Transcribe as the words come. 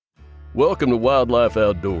Welcome to Wildlife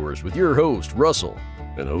Outdoors with your host, Russell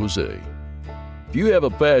and Jose. If you have a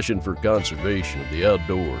passion for conservation of the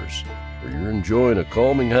outdoors, or you're enjoying a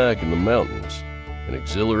calming hike in the mountains, an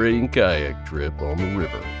exhilarating kayak trip on the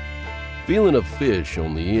river, feeling a fish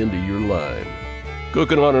on the end of your line,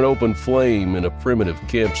 cooking on an open flame in a primitive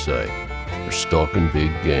campsite, or stalking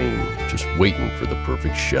big game, just waiting for the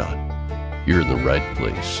perfect shot, you're in the right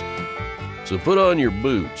place. So put on your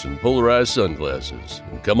boots and polarized sunglasses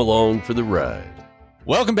and come along for the ride.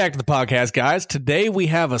 Welcome back to the podcast, guys. Today we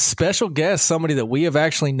have a special guest, somebody that we have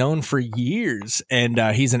actually known for years, and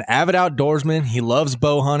he's an avid outdoorsman. He loves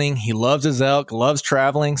bow hunting. He loves his elk, loves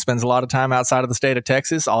traveling, spends a lot of time outside of the state of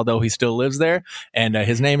Texas, although he still lives there, and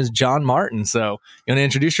his name is John Martin. So you want to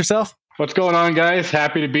introduce yourself? What's going on, guys?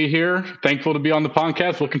 Happy to be here. Thankful to be on the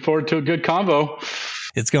podcast. Looking forward to a good convo.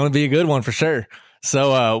 It's going to be a good one for sure.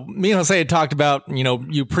 So me and Jose had talked about,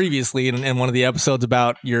 you previously in one of the episodes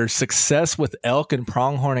about your success with elk and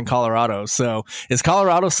pronghorn in Colorado. So is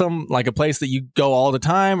Colorado a place that you go all the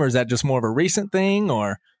time, or is that just more of a recent thing,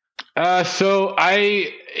 or? It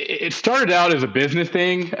started out as a business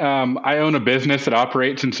thing. I own a business that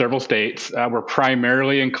operates in several states. We're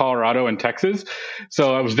primarily in Colorado and Texas.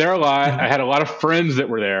 So I was there a lot. I had a lot of friends that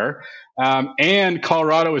were there. And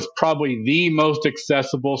Colorado is probably the most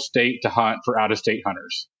accessible state to hunt for out-of-state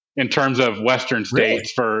hunters in terms of Western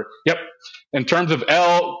states. Really? In terms of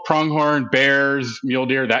elk, pronghorn, bears, mule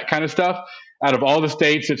deer, that kind of stuff. Out of all the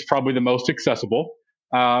states, it's probably the most accessible.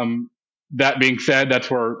 That being said, that's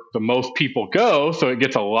where the most people go, so it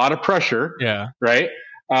gets a lot of pressure. Yeah. Right.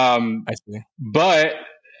 I see. But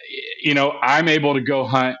I'm able to go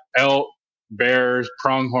hunt elk, bears,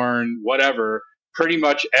 pronghorn, whatever, pretty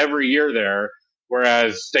much every year there.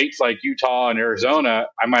 Whereas states like Utah and Arizona,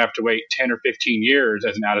 I might have to wait 10 or 15 years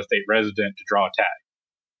as an out-of-state resident to draw a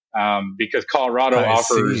tag. Because Colorado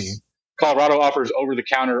offers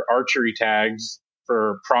over-the-counter archery tags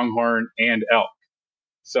for pronghorn and elk.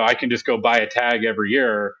 So I can just go buy a tag every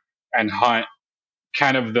year and hunt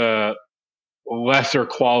kind of the lesser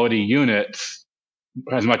quality units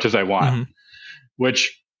as much as I want,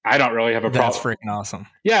 which I don't really have a problem. That's freaking awesome.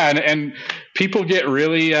 Yeah. And people get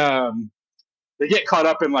really, they get caught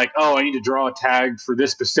up in like, oh, I need to draw a tag for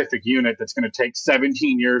this specific unit that's going to take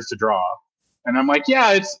 17 years to draw. And I'm like,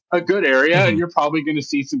 yeah, it's a good area and you're probably going to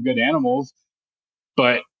see some good animals.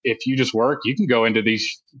 But if you just work, you can go into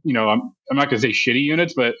these, I'm not going to say shitty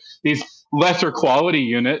units, but these lesser quality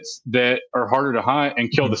units that are harder to hunt and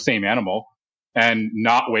kill the same animal and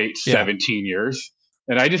not wait 17 years.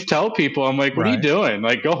 And I just tell people, I'm like, what are you doing?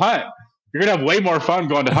 Like, go hunt. You're going to have way more fun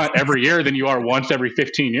going to hunt every year than you are once every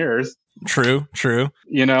 15 years. True.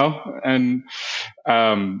 And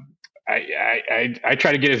I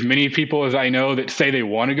try to get as many people as I know that say they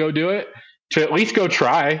want to go do it to at least go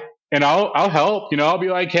try. And I'll help, I'll be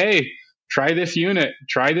like, hey, try this unit,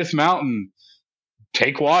 try this mountain,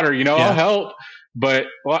 take water, I'll help. But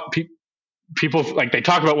a lot of people like they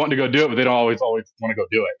talk about wanting to go do it, but they don't always want to go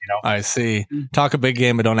do it, I see. Talk a big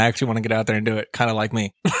game, but don't actually want to get out there and do it. Kind of like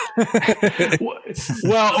me.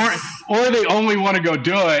 Well, or they only want to go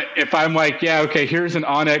do it if I'm like, yeah, okay, here's an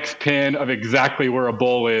Onyx pin of exactly where a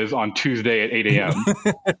bull is on Tuesday at 8 a.m.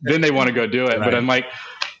 Then they want to go do it. Right. But I'm like,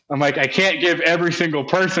 I can't give every single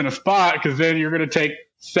person a spot because then you're going to take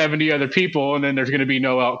 70 other people and then there's going to be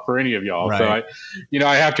no elk for any of y'all. Right. So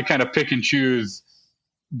I have to kind of pick and choose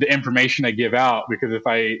the information I give out because if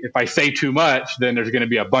I say too much, then there's going to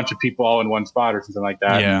be a bunch of people all in one spot or something like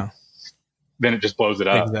that. Yeah. And then it just blows it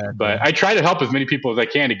up. Exactly. But I try to help as many people as I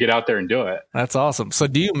can to get out there and do it. That's awesome. So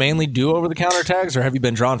do you mainly do over-the-counter tags or have you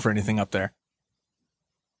been drawn for anything up there?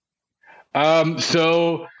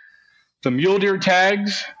 So the mule deer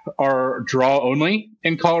tags are draw only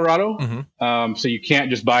in Colorado. So you can't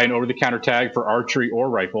just buy an over-the-counter tag for archery or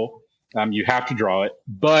rifle. You have to draw it.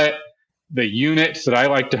 But the units that I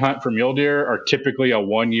like to hunt for mule deer are typically a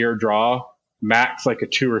 1 year draw, max like a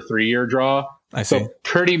 2 or 3 year draw. I see. So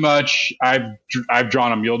pretty much I've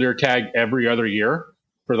drawn a mule deer tag every other year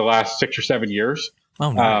for the last 6 or 7 years.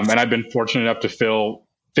 Oh, nice. And I've been fortunate enough to fill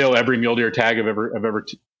every mule deer tag I've ever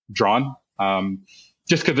drawn.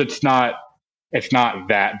 Just because it's not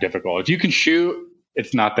that difficult. If you can shoot,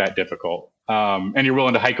 it's not that difficult. And you're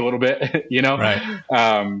willing to hike a little bit,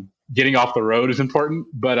 Right. Getting off the road is important.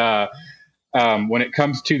 But when it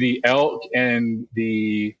comes to the elk and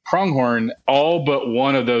the pronghorn, all but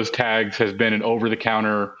one of those tags has been an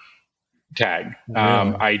over-the-counter tag. Really?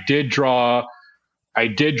 I did draw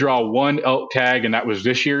one elk tag, and that was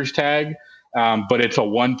this year's tag. But it's a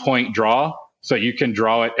 1-point draw, so you can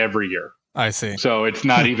draw it every year. I see. So it's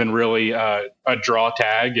not even really a draw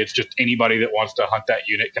tag. It's just anybody that wants to hunt that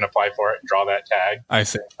unit can apply for it and draw that tag. I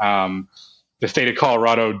see. The state of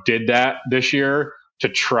Colorado did that this year to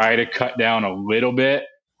try to cut down a little bit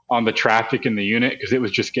on the traffic in the unit because it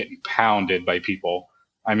was just getting pounded by people.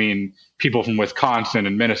 I mean, people from Wisconsin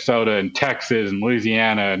and Minnesota and Texas and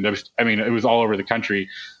Louisiana. And it was all over the country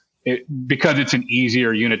because it's an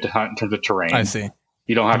easier unit to hunt in terms of terrain. I see.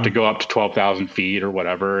 You don't have to go up to 12,000 feet or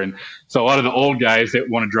whatever. And so a lot of the old guys that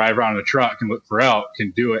want to drive around in the truck and look for elk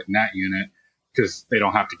can do it in that unit because they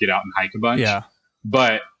don't have to get out and hike a bunch. Yeah.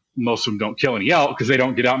 But most of them don't kill any elk because they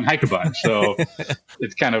don't get out and hike a bunch. So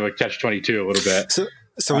it's kind of a catch-22 a little bit.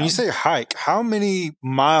 So when you say hike, how many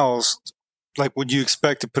miles like would you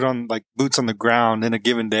expect to put on like boots on the ground in a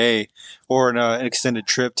given day or in an extended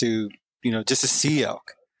trip to, just to see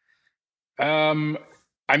elk?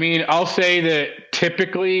 I'll say that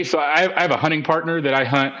typically, so I have a hunting partner that I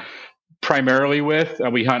hunt primarily with.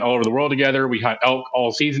 We hunt all over the world together. We hunt elk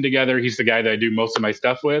all season together. He's the guy that I do most of my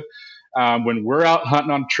stuff with. When we're out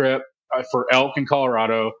hunting on trip for elk in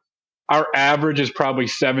Colorado, our average is probably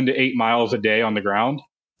 7 to 8 miles a day on the ground.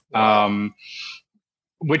 Wow.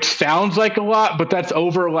 Which sounds like a lot, but that's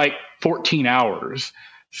over like 14 hours.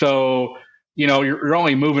 So, you're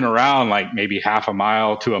only moving around like maybe half a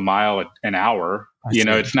mile to a mile an hour.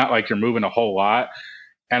 It's not like you're moving a whole lot.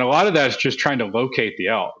 And a lot of that is just trying to locate the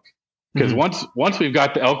elk. Because once we've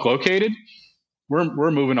got the elk located,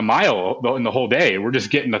 we're moving a mile in the whole day. We're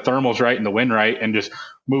just getting the thermals right and the wind right and just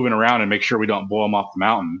moving around and make sure we don't blow them off the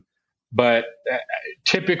mountain. But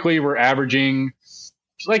typically we're averaging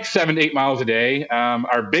like 7 to 8 miles a day.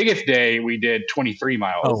 Our biggest day, we did 23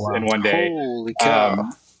 miles in one day. Holy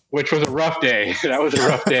cow. Which was a rough day. That was a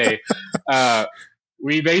rough day.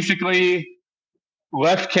 We basically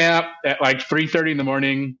left camp at like 3:30 in the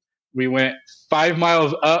morning. We went 5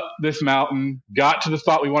 miles up this mountain, got to the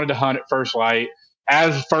spot we wanted to hunt at first light.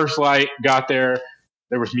 As first light got there,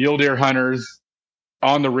 there was mule deer hunters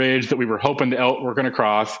on the ridge that we were hoping the elk were going to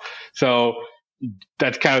cross. So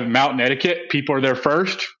that's kind of mountain etiquette. People are there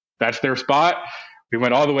first. That's their spot. We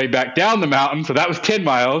went all the way back down the mountain. So that was 10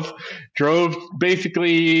 miles. Drove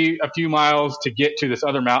basically a few miles to get to this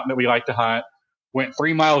other mountain that we like to hunt. Went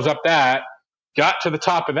 3 miles up that, got to the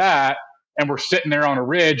top of that, and we're sitting there on a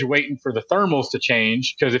ridge waiting for the thermals to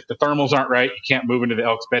change. Because if the thermals aren't right, you can't move into the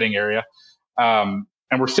elk's bedding area. And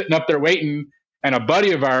we're sitting up there waiting. And a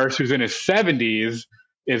buddy of ours who's in his 70s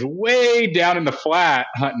is way down in the flat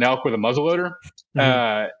hunting elk with a muzzleloader.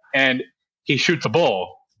 And he shoots a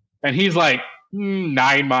bull. And he's like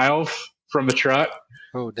 9 miles from the truck.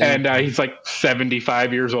 Oh, damn. And he's like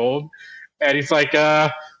 75 years old. And he's like,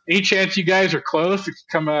 any chance you guys are close to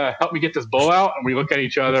come help me get this bull out? And we look at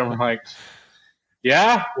each other and we're like,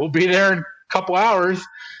 yeah, we'll be there in a couple hours.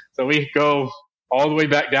 So we go all the way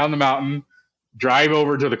back down the mountain, drive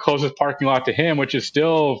over to the closest parking lot to him, which is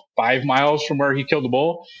still 5 miles from where he killed the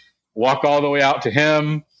bull, walk all the way out to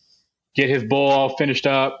him, get his bull all finished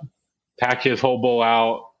up, pack his whole bull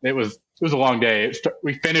out. It was a long day.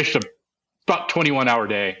 We finished about 21-hour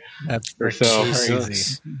day. That's so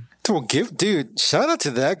crazy. Well, dude, shout out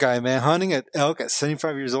to that guy, man. Hunting at elk at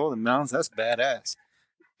 75 years old in the mountains, that's badass.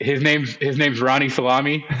 His name's Ronnie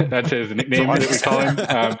Salami. That's his nickname that we call him.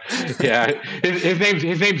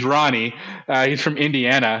 His name's Ronnie. He's from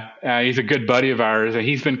Indiana. He's a good buddy of ours, and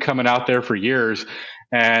he's been coming out there for years.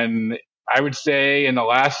 And I would say in the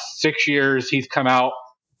last 6 years, he's come out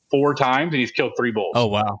 4 times and he's killed 3 bulls. Oh,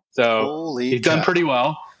 wow. So he's done pretty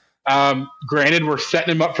well. Granted, we're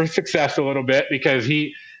setting him up for success a little bit because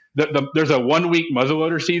there's a 1-week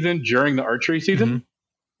muzzleloader season during the archery season.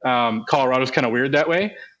 Colorado's kind of weird that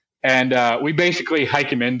way. And we basically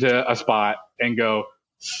hike him into a spot and go,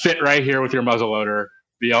 sit right here with your muzzleloader.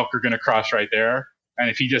 The elk are going to cross right there. And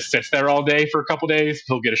if he just sits there all day for a couple days,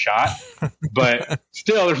 he'll get a shot. But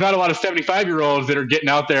still, there's not a lot of 75-year-olds that are getting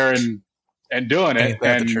out there and doing it.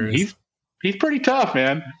 And he's pretty tough,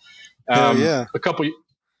 man. Yeah. A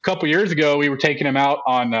couple years ago, we were taking him out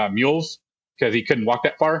on mules because he couldn't walk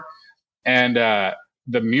that far. And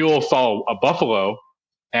the mule saw a buffalo,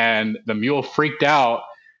 and the mule freaked out.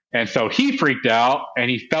 And so he freaked out, and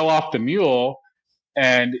he fell off the mule,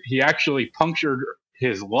 and he actually punctured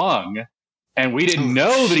his lung. And we didn't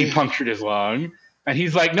know that he punctured his lung. And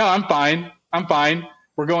he's like, no, I'm fine.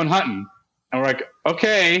 We're going hunting. And we're like,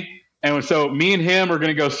 okay. And so me and him are going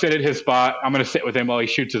to go sit at his spot. I'm going to sit with him while he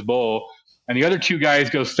shoots his bull. And the other 2 guys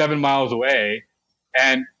go 7 miles away.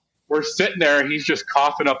 And we're sitting there, and he's just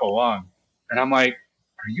coughing up a lung. And I'm like,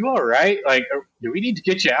 are you all right? Like, do we need to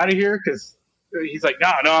get you out of here? Because he's like,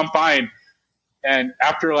 no, I'm fine. And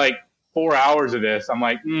after like 4 hours of this. I'm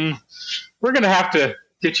like, we're going to have to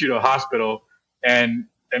get you to a hospital. And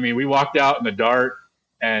I mean, we walked out in the dark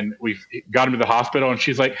and we got him to the hospital, and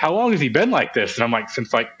she's like, how long has he been like this? And I'm like,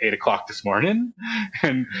 since like 8:00 this morning.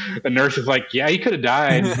 And the nurse is like, yeah, he could have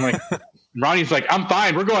died. And I'm like, Ronnie's like, I'm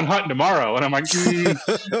fine. We're going hunting tomorrow. And I'm like,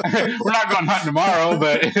 we're not going hunting tomorrow,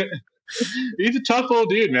 but he's a tough old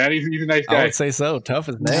dude, man. He's a nice guy. I would say so. Tough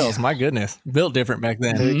as nails. My goodness. Built different back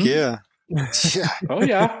then. Heck yeah. Oh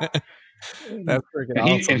yeah. That's freaking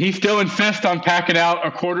awesome. And he still insists on packing out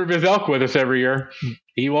a quarter of his elk with us every year.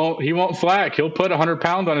 He won't slack. He'll put 100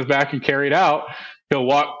 pounds on his back and carry it out. He'll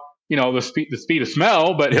walk, the speed of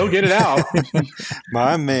smell, but he'll get it out.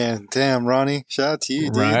 My man. Damn, Ronnie. Shout out to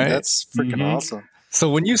you, dude. Right. That's freaking awesome.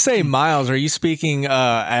 So when you say miles, are you speaking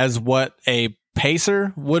as what a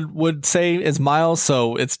pacer would say is miles?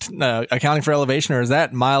 So it's accounting for elevation, or is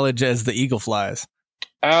that mileage as the eagle flies?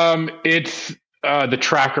 It's the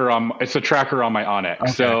tracker on my Onyx.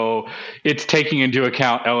 Okay. So it's taking into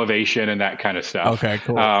account elevation and that kind of stuff. Okay,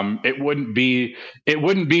 cool. It wouldn't be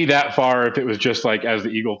that far if it was just like as the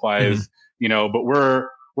eagle flies, but we're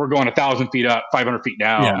going 1,000 feet up, 500 feet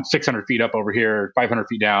down, 600 feet up over here, 500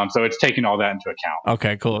 feet down. So it's taking all that into account.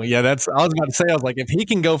 Okay, cool. Yeah, I was about to say, I was like, if he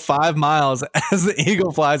can go 5 miles as the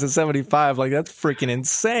eagle flies at 75, like that's freaking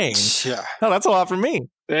insane. Yeah. No, that's a lot for me.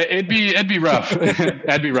 It'd be rough.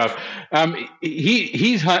 That'd be rough.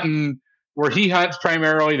 He's hunting where he hunts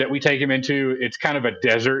primarily that we take him into. It's kind of a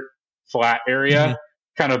desert flat area,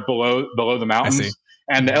 kind of below the mountains.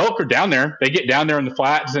 And the elk are down there. They get down there in the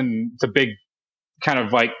flats, and it's a big kind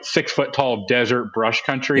of like 6 foot tall desert brush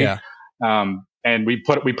country. Yeah. And we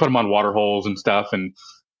put them on water holes and stuff, and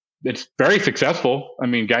it's very successful. I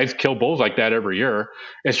mean, guys kill bulls like that every year.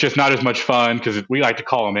 It's just not as much fun because we like to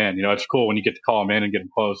call them in. It's cool when you get to call them in and get them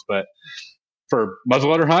close. But for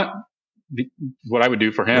muzzleloader hunt, what I would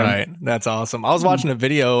do for him. Right. That's awesome. I was watching a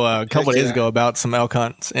video a couple of days ago about some elk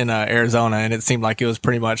hunts in Arizona, and it seemed like it was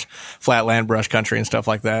pretty much flatland brush country and stuff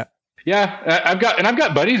like that. Yeah, I've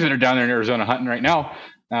got buddies that are down there in Arizona hunting right now.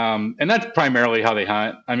 And that's primarily how they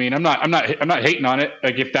hunt. I mean, I'm not hating on it.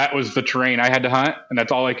 Like if that was the terrain I had to hunt and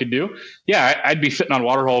that's all I could do, I'd be sitting on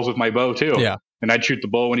water holes with my bow too. Yeah. And I'd shoot the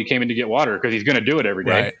bull when he came in to get water because he's going to do it every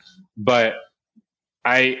day. Right. But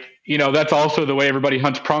that's also the way everybody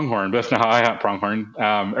hunts pronghorn. That's not how I hunt pronghorn.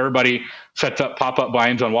 Everybody sets up pop-up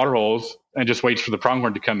blinds on water holes and just waits for the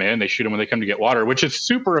pronghorn to come in. They shoot them when they come to get water, which is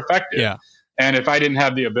super effective. Yeah. And if I didn't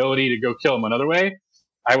have the ability to go kill them another way,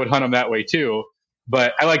 I would hunt them that way too.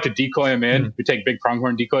 But I like to decoy them in. We take big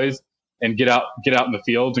pronghorn decoys and get out in the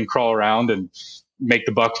fields and crawl around and make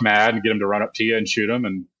the bucks mad and get them to run up to you and shoot them.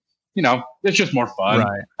 And, it's just more fun.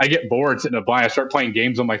 Right. I get bored sitting in a blind. I start playing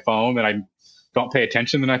games on my phone and I don't pay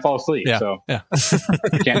attention, then I fall asleep. Yeah. So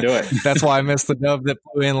I can't do it. That's why I missed the dove that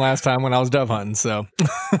flew in last time when I was dove hunting. So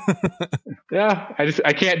yeah,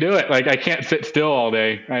 I can't do it. Like I can't sit still all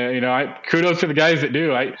day. Kudos to the guys that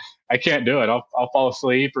do. I can't do it. I'll fall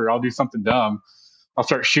asleep or I'll do something dumb. I'll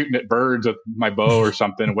start shooting at birds with my bow or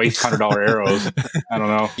something, waste $100 arrows. I don't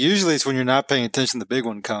know. Usually it's when you're not paying attention, the big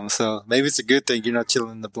one comes. So maybe it's a good thing you're not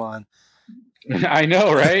chilling in the blind. I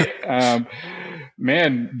know, right?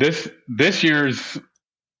 Man, this year's,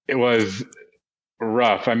 it was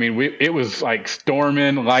rough. I mean, it was like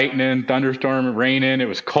storming, lightning, thunderstorm, raining. It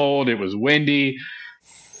was cold. It was windy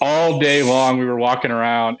all day long. We were walking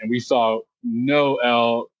around and we saw no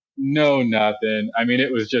elk, no nothing. I mean,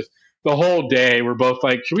 it was just the whole day. We're both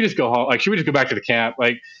like, should we just go home? Like, should we just go back to the camp?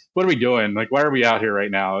 Like, what are we doing? Like, why are we out here right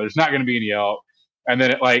now? There's not going to be any elk. And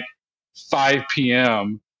then at like 5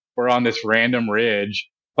 p.m., we're on this random ridge,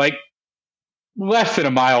 like less than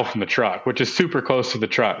a mile from the truck, which is super close to the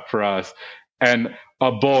truck for us. And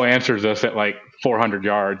a bull answers us at like 400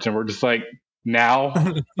 yards. And we're just like, now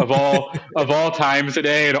of all times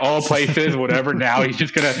today and all places, whatever, now he's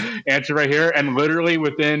just going to answer right here. And literally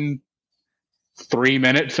within 3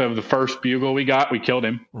 minutes of the first bugle we got, we killed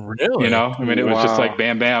him. Really? I mean, it was just like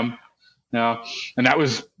bam, bam. No. And that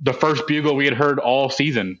was the first bugle we had heard all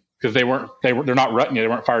season because they're not rutting yet. They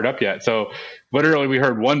weren't fired up yet. So literally we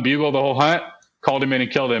heard one bugle the whole hunt, called him in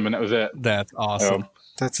and killed him. And that was it. That's awesome.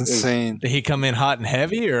 That's insane. Did he come in hot and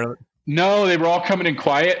heavy or? No, they were all coming in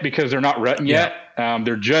quiet because they're not rutting yet.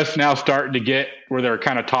 They're just now starting to get where they're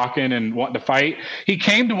kind of talking and wanting to fight. He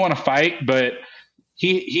came to want to fight, but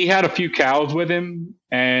he had a few cows with him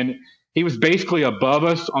and he was basically above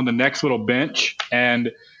us on the next little bench.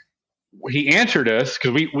 And he answered us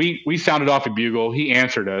because we sounded off a bugle. He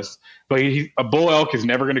answered us, but a bull elk is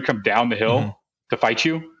never going to come down the hill to fight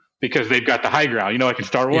you because they've got the high ground. Like in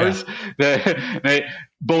Star Wars,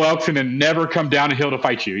 bull elk's going to never come down a hill to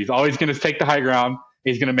fight you. He's always going to take the high ground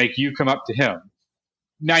is going to make you come up to him.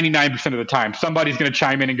 99% of the time, somebody's going to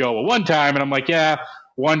chime in and go, well, one time. And I'm like, yeah,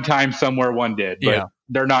 one time somewhere one did, but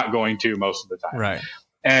they're not going to most of the time. Right.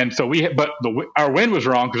 And so our wind was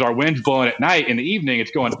wrong because our wind's blowing at night. In the evening,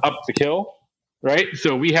 it's going up the hill. Right.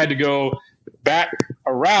 So we had to go back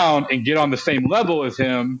around and get on the same level as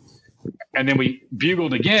him. And then we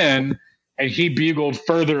bugled again, and he bugled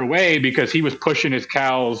further away because he was pushing his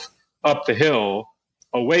cows up the hill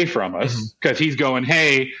away from us because he's going,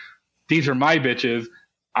 hey, these are my bitches.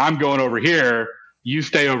 I'm going over here. You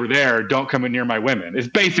stay over there. Don't come in near my women. It's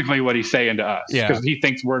basically what he's saying to us because he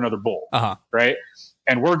thinks we're another bull. Right.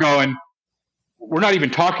 And we're not even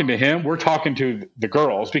talking to him. We're talking to the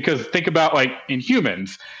girls because think about like in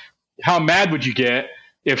humans, how mad would you get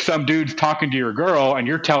if some dude's talking to your girl and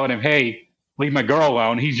you're telling him, hey, leave my girl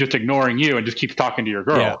alone. He's just ignoring you and just keeps talking to your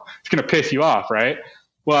girl. Yeah. It's going to piss you off. Right.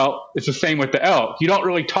 Well, it's the same with the elk. You don't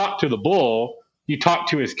really talk to the bull. You talk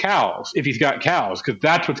to his cows if he's got cows, because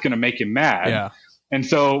that's what's going to make him mad. Yeah. And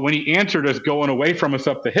so when he answered us going away from us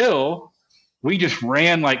up the hill, we just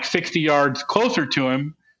ran like 60 yards closer to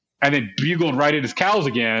him and then bugled right at his cows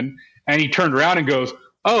again. And he turned around and goes,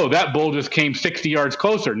 oh, that bull just came 60 yards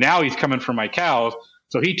closer. Now he's coming for my cows.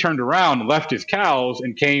 So he turned around, left his cows,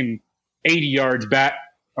 and came 80 yards back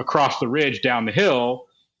across the ridge down the hill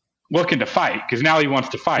looking to fight because now he wants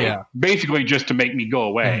to fight, basically just to make me go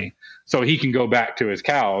away so he can go back to his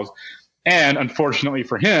cows. And unfortunately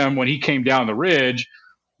for him, when he came down the ridge,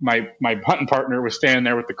 my hunting partner was standing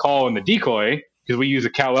there with the call and the decoy because we use a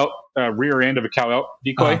cow elk rear end of a cow elk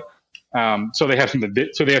decoy. So they have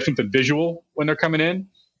something visual when they're coming in.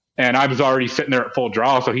 And I was already sitting there at full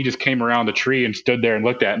draw. So he just came around the tree and stood there and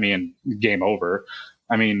looked at me and game over.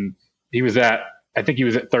 I mean, I think he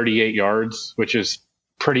was at 38 yards, which is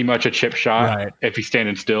pretty much a chip shot if he's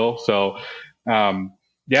standing still. So, and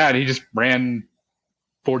he just ran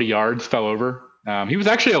 40 yards, fell over. He was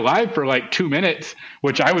actually alive for like 2 minutes,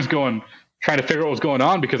 which I was trying to figure out what was going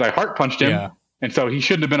on because I heart punched him. Yeah. And so he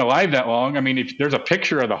shouldn't have been alive that long. I mean, if there's a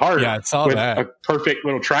picture of the heart with a perfect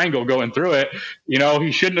little triangle going through it,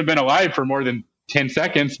 he shouldn't have been alive for more than 10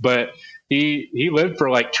 seconds, but he lived for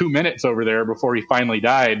like 2 minutes over there before he finally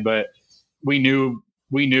died. But we knew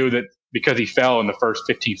that because he fell in the first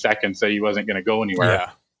 15 seconds that he wasn't going to go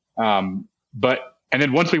anywhere. Yeah. And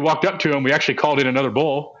then once we walked up to him, we actually called in another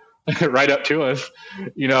bull right up to us,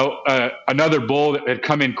 another bull that had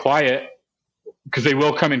come in quiet because they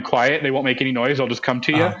will come in quiet. They won't make any noise. They'll just come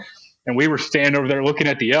to you. And we were standing over there looking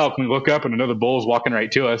at the elk and we look up and another bull is walking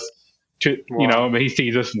right to us he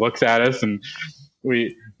sees us and looks at us. And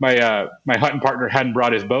my hunting partner hadn't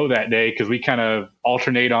brought his bow that day because we kind of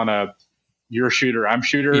alternate on a you're shooter, I'm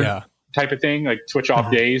shooter type of thing, like switch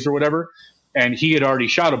off days or whatever. And he had already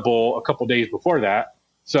shot a bull a couple days before that.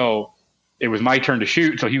 So it was my turn to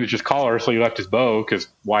shoot. So he was just caller. So he left his bow because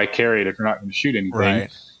why carry it if you're not going to shoot anything?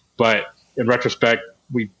 Right. But in retrospect,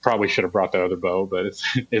 we probably should have brought the other bow, but it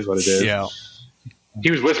is what it is. Yeah.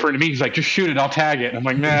 He was whispering to me. He's like, just shoot it. I'll tag it. And I'm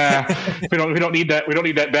like, nah, we don't need that. We don't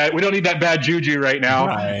need that bad juju right now.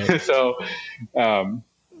 Right. So,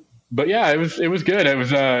 but yeah, it was good. It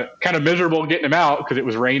was kind of miserable getting him out because it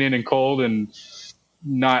was raining and cold and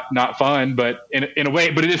not fun, but in a way,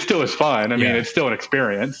 but it is still as fun. I mean, it's still an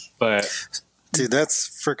experience, but dude,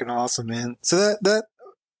 that's freaking awesome, man. So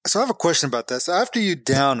so I have a question about that. So after you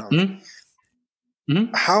down them,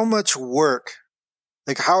 how much work,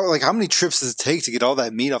 how many trips does it take to get all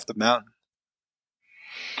that meat off the mountain?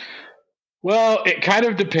 Well, it kind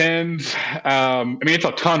of depends. I mean, it's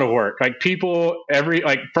a ton of work. Like people,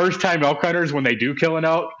 first time elk hunters, when they do kill an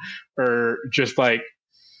elk, or just like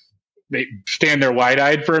they stand there wide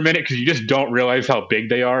eyed for a minute because you just don't realize how big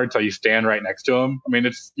they are until you stand right next to them. I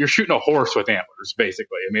mean, you're shooting a horse with antlers,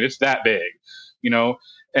 basically. I mean, it's that big,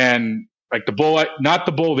 and like the bull, not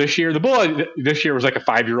the bull this year. The bull this year was like a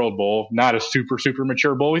 5-year-old bull, not a super, super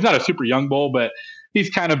mature bull. He's not a super young bull, but he's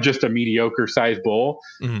kind of just a mediocre sized bull.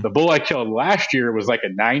 Mm-hmm. The bull I killed last year was like a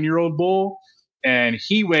 9-year-old bull, and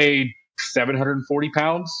he weighed 740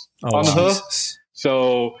 pounds on the hoof.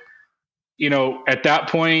 So, at that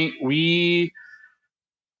point we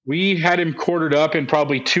had him quartered up in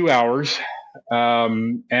probably 2 hours.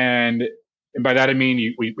 And by that, I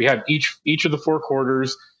mean, we have each of the 4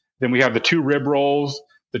 quarters. Then we have the 2 rib rolls,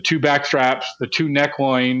 the 2 back straps, the 2 neck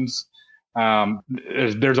loins.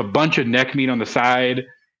 There's a bunch of neck meat on the side. And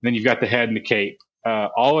then you've got the head and the cape.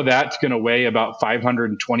 All of that's going to weigh about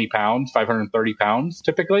 520 pounds, 530 pounds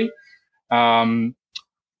typically.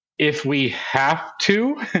 If we have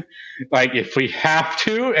to,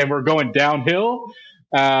 and we're going downhill,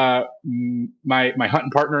 my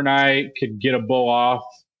hunting partner and I could get a bull off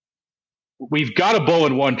we've got a bull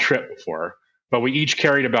in one trip before, but we each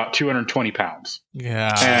carried about 220 pounds.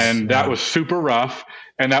 Yeah. And that was super rough.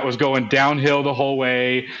 And that was going downhill the whole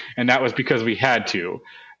way. And that was because we had to.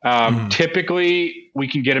 Typically, we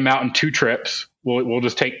can get them out in 2 trips. We'll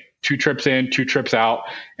just take 2 trips in, 2 trips out,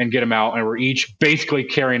 and get them out. And we're each basically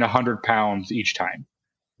carrying 100 pounds each time,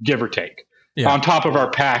 give or take, on top of our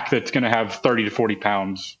pack that's going to have 30 to 40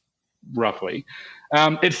 pounds roughly.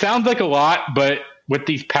 It sounds like a lot, but with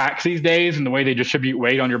these packs these days and the way they distribute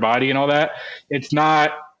weight on your body and all that, it's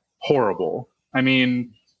not horrible. I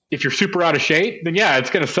mean, if you're super out of shape, then yeah, it's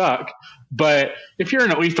going to suck. But if you're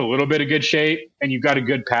in at least a little bit of good shape and you've got a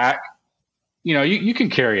good pack, you can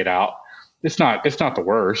carry it out. It's not the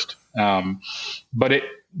worst. But it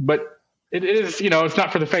is, it's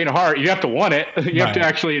not for the faint of heart. You have to want it. You have to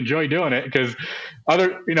actually enjoy doing it, because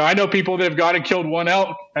I know people that have gone and killed one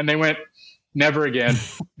elk and they went, never again.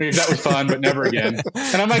 That was fun, but never again.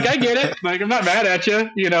 And I'm like, I get it. Like, I'm not mad at you,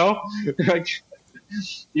 like,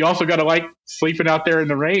 you also got to like sleeping out there in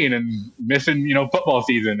the rain and missing, football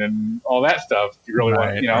season and all that stuff. If you really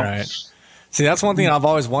want, Right. See, that's one thing I've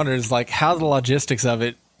always wondered is like how the logistics of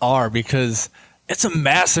it are, because it's a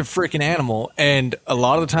massive freaking animal. And a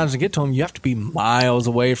lot of the times to get to them, you have to be miles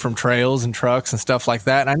away from trails and trucks and stuff like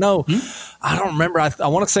that. And I know, I don't remember. I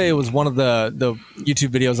want to say it was one of the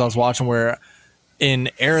YouTube videos I was watching where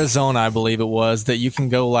in Arizona, I believe it was, that you can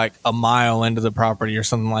go like a mile into the property or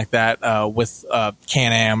something like that with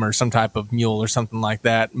Can-Am or some type of mule or something like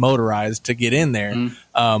that, motorized to get in there,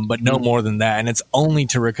 but no more than that. And it's only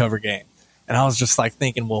to recover game. And I was just like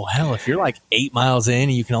thinking, well, hell, if you're like 8 miles in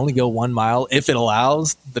and you can only go 1 mile, if it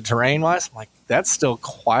allows the terrain wise, I'm like, that's still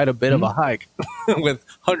quite a bit of a hike with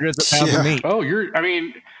hundreds of pounds of meat. Oh,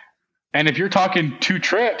 and if you're talking 2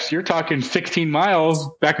 trips, you're talking 16 miles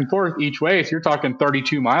back and forth each way. So you're talking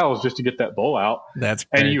 32 miles just to get that bull out.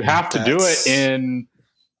 And you have to do it in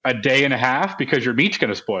a day and a half because your meat's going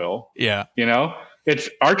to spoil. Yeah. It's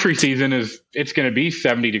archery season it's going to be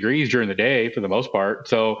 70 degrees during the day for the most part.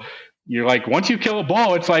 So you're like, once you kill a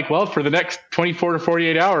bull, it's like, well, for the next 24 to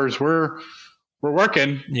 48 hours, we're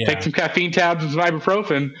working. Take some caffeine tabs and some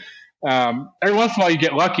ibuprofen. Every once in a while you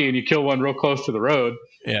get lucky and you kill one real close to the road.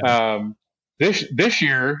 This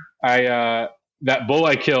year, that bull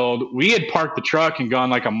I killed, we had parked the truck and gone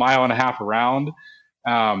like a mile and a half around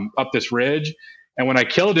up this ridge. And when I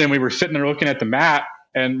killed him, we were sitting there looking at the map,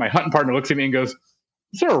 and my hunting partner looks at me and goes,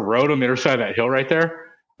 "Is there a road on the other side of that hill right there?"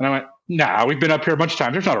 And I went, "Nah, we've been up here a bunch of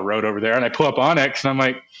times. There's not a road over there." And I pull up Onyx, and I'm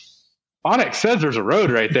like, "Onyx says there's a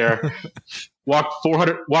road right there." Walked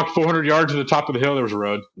 400 yards to the top of the hill. There was a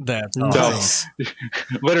road. That's awesome. So,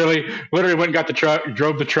 literally went and got the truck,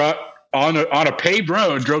 drove the truck on a paved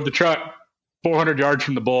road, drove the truck 400 yards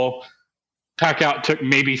from the bull. Pack out took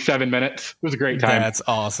maybe 7 minutes. It was a great time. That's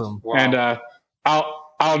awesome. Wow. And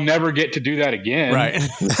I'll never get to do that again. Right.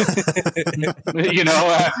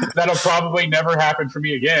 That'll probably never happen for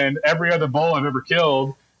me again. Every other bull I've ever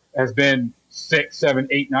killed has been 6, 7,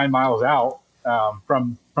 8, 9 miles out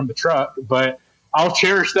from the truck, but I'll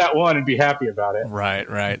cherish that one and be happy about it.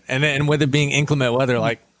 Right. And with it being inclement weather,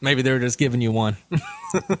 like maybe they were just giving you one.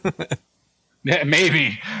 Yeah,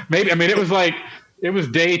 maybe. I mean, it was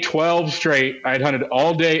day 12 straight. I'd hunted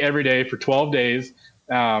all day, every day for 12 days,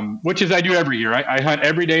 which is I do every year. I hunt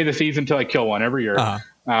every day of the season until I kill one every year.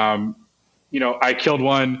 I killed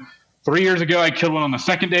one 3 years ago. I killed one on the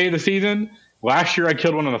second day of the season. Last year, I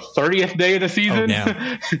killed one on the 30th day of the season.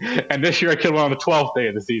 And this year, I killed one on the 12th day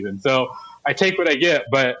of the season. So I take what I get,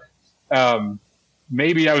 but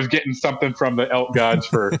maybe I was getting something from the elk gods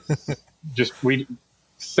for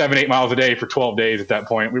 7-8 miles a day for 12 days at that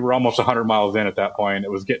point. We were almost 100 miles in at that point.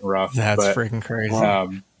 It was getting rough. That's freaking crazy.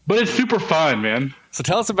 But it's super fun, man. So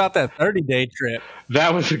tell us about that 30-day trip.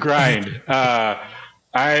 That was a grind.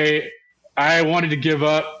 I wanted to give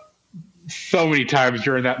up so many times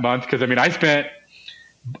during that month because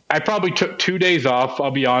I probably took 2 days off.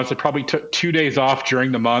 I'll be honest. I probably took 2 days off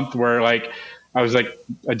during the month where like I was like,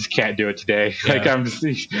 I just can't do it today. Yeah. Like I'm just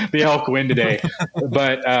the elk win today.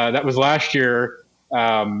 But that was last year.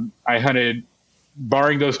 I hunted,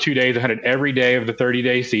 barring those 2 days, I hunted every day of the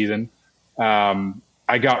 30-day season.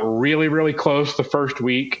 I got really, really close the first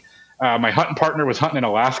week. My hunting partner was hunting in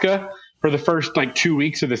Alaska for the first 2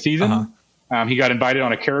 weeks of the season. He got invited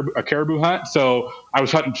on a caribou hunt. So I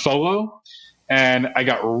was hunting solo, and I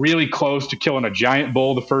got really close to killing a giant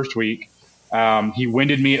bull the first week. He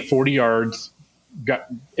winded me at 40 yards.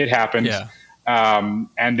 It happened. Yeah.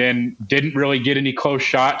 And then didn't really get any close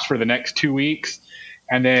shots for the next 2 weeks.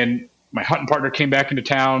 And then my hunting partner came back into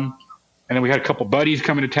town, and then we had a couple buddies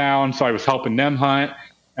coming to town. So I was helping them hunt.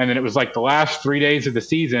 And then it was like the last 3 days of the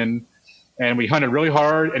season, and we hunted really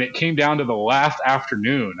hard, and it came down to the last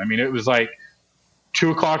afternoon. I mean, it was like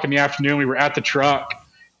 2:00 in the afternoon. We were at the truck,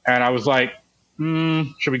 and I was like,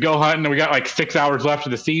 should we go hunting? And we got like 6 hours left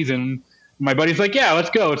of the season. My buddy's like, yeah, let's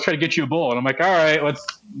go. Let's try to get you a bull. And I'm like, all right,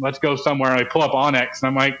 let's go somewhere. And I pull up Onyx, and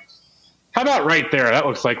I'm like, how about right there? That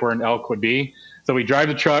looks like where an elk would be. So we drive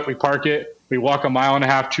the truck, we park it, we walk 1.5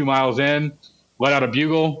 miles, 2 miles in, let out a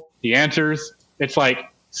bugle. He answers. It's like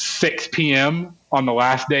 6 p.m. on the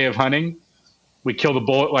last day of hunting. We kill the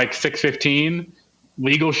bull at like 6:15.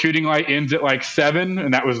 Legal shooting light ends at like 7,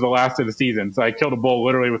 and that was the last of the season. So I killed a bull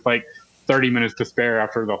literally with like 30 minutes to spare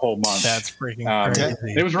after the whole month. That's freaking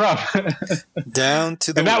crazy. It was rough. Down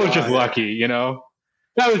to the and that wire. was just lucky, you know.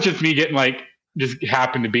 That was just me getting like, just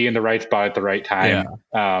happened to be in the right spot at the right time,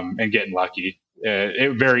 and getting lucky.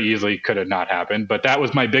 It very easily could have not happened, but that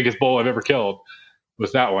was my biggest bull I've ever killed.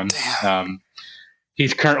 Was that one?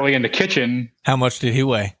 He's currently in the kitchen. How much did he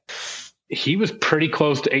weigh? He was pretty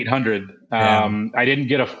close to 800. I didn't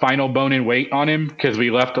get a final bone-in weight on him because we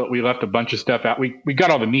left a bunch of stuff out. We got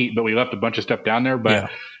all the meat, but we left a bunch of stuff down there. But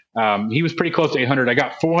he was pretty close to 800. I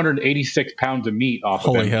got 486 pounds of meat off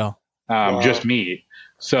of him. Holy hell! Just meat.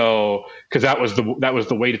 So, because that was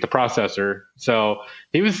the weight at the processor. So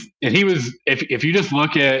he was. If you just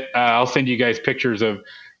look at, I'll send you guys pictures of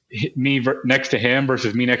me next to him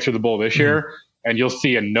versus me next to the bull this year, and you'll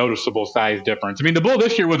see a noticeable size difference. I mean, the bull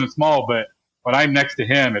this year wasn't small, but when I'm next to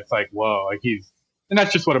him, it's like, whoa, like and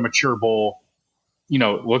that's just what a mature bull,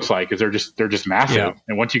 looks like. Is they're just massive,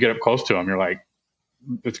 and once you get up close to them, you're like,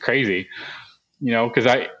 it's crazy, because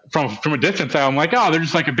from a distance, I'm like, oh, they're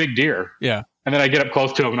just like a big deer. Yeah. And then I get up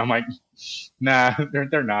close to them, and I'm like, nah,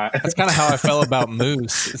 they're not. That's kind of how I felt about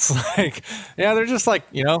moose. It's like, they're just like,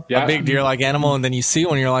 a big deer-like animal, and then you see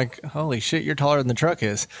one, and you're like, holy shit, you're taller than the truck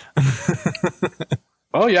is.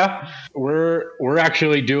 Oh yeah, we're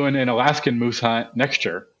actually doing an Alaskan moose hunt next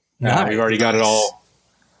year. Nice. We've already got it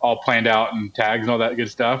all planned out and tags and all that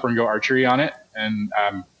good stuff. We're gonna go archery on it, and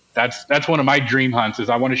that's one of my dream hunts. Is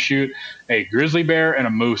I want to shoot a grizzly bear and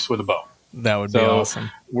a moose with a bow. That would be awesome.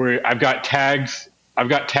 I've got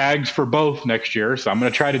tags for both next year, so I'm going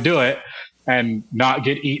to try to do it and not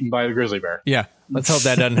get eaten by the grizzly bear. Yeah, let's hope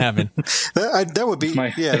that doesn't happen. that would be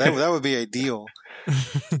that would be ideal.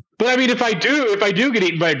 But I mean, if I do get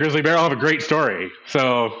eaten by a grizzly bear, I'll have a great story.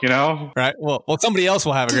 So, right? Well, somebody else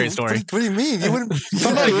will have a great story. What do you mean? You wouldn't?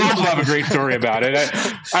 Somebody else will have a great story about it.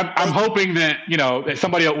 I'm hoping that that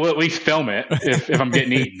somebody will at least film it if I'm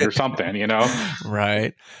getting eaten or something.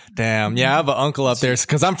 Right? Damn. Yeah, I have an uncle up there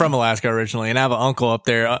because I'm from Alaska originally, and I have an uncle up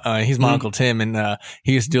there. He's my Uncle Tim, and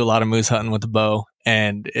he used to do a lot of moose hunting with the bow.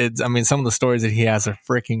 And some of the stories that he has are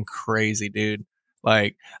freaking crazy, dude.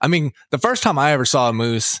 Like, the first time I ever saw a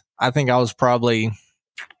moose, I think I was probably,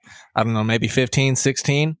 I don't know, maybe 15,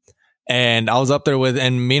 16. And I was up there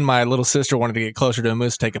and me and my little sister wanted to get closer to a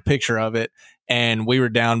moose, take a picture of it. And we were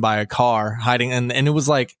down by a car hiding. And it was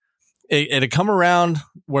like, it had come around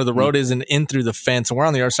where the road is and in through the fence. And we're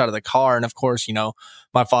on the other side of the car. And of course,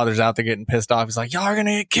 my father's out there getting pissed off. He's like, y'all are going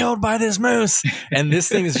to get killed by this moose. And this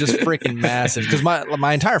thing is just freaking massive because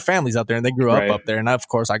my entire family's up there and they grew up there. And of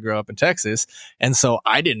course I grew up in Texas. And so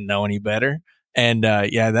I didn't know any better. And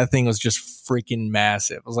that thing was just freaking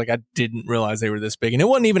massive. I was like, I didn't realize they were this big. And it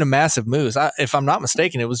wasn't even a massive moose. If I'm not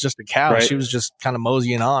mistaken, it was just a cow. Right. She was just kind of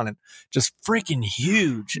moseying on and just freaking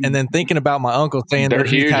huge. And then thinking about my uncle saying that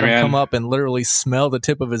he had him come up and literally smell the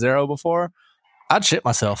tip of his arrow before, I'd shit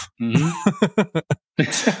myself. Mm-hmm.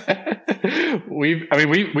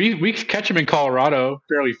 we catch them in Colorado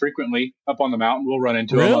fairly frequently up on the mountain. We'll run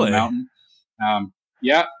into them on the mountain.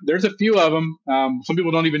 Yeah, there's a few of them. Some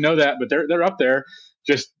people don't even know that, but they're up there.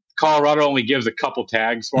 Just Colorado only gives a couple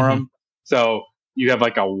tags for them, so you have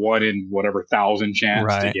like a 1 in whatever 1,000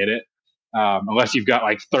 chance to get it, unless you've got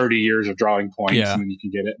like 30 years of drawing points, and then you can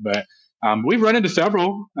get it. But we've run into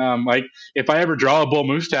several. Like if I ever draw a bull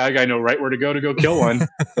moose tag, I know right where to go kill one.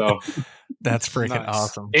 So that's freaking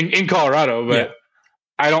awesome in Colorado, but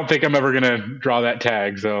I don't think I'm ever gonna draw that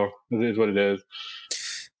tag. So it is what it is.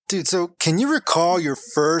 Dude, so can you recall your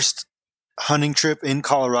first hunting trip in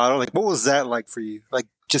Colorado? Like, what was that like for you? Like,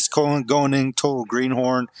 just going in total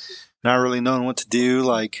greenhorn, not really knowing what to do.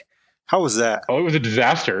 Like, how was that? Oh, it was a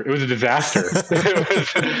disaster. It was the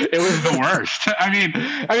worst. I mean,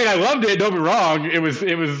 I loved it. Don't be wrong. It was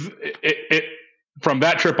from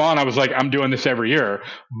that trip on, I was like, I'm doing this every year,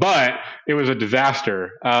 but it was a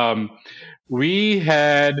disaster. Do you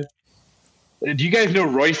guys know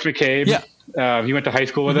Royce McCabe? Yeah. He went to high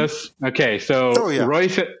school with us. Okay, so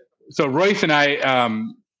Royce and I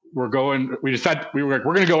we decided we're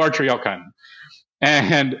going to go archery elk hunting,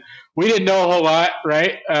 And we didn't know a whole lot,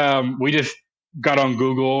 right? We just got on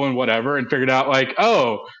Google and whatever and figured out like,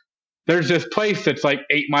 oh, there's this place that's like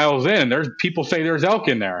 8 miles in. There's people say there's elk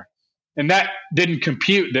in there. And that didn't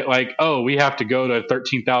compute that like, oh, we have to go to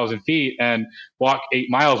 13,000 feet and walk 8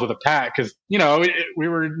 miles with a pack. Cause we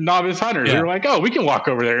were novice hunters. Yeah. We were like, oh, we can walk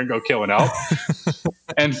over there and go kill an elk.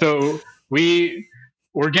 And so we're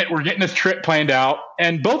getting this trip planned out.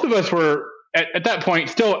 And both of us were at that point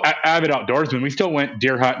still avid outdoorsmen. We still went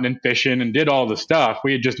deer hunting and fishing and did all the stuff.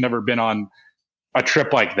 We had just never been on a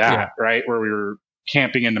trip like that, right? Where we were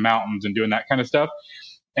camping in the mountains and doing that kind of stuff.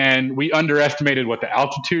 And we underestimated what the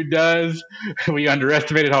altitude does. We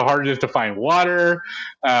underestimated how hard it is to find water.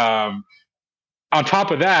 On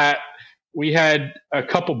top of that, we had a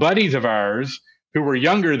couple buddies of ours who were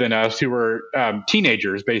younger than us, who were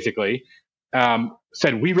teenagers, basically,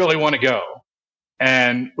 said, we really want to go.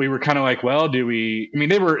 And we were kind of like, well, do we? I mean,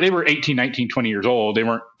 they were 18, 19, 20 years old. They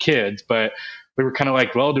weren't kids, but we were kind of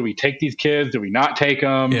like, well, do we take these kids? Do we not take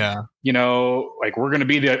them? Yeah. Like we're going to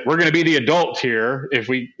be the adults here if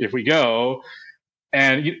we go.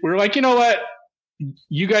 And we were like, you know what?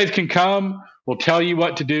 You guys can come. We'll tell you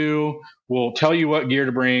what to do. We'll tell you what gear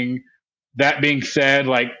to bring. That being said,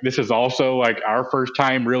 like, this is also like our first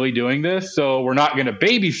time really doing this. So we're not going to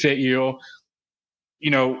babysit you.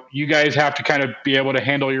 You guys have to kind of be able to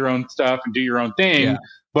handle your own stuff and do your own thing,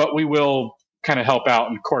 but we will kind of help out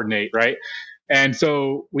and coordinate. Right. And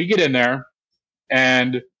so we get in there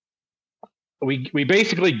and we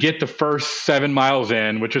basically get the first 7 miles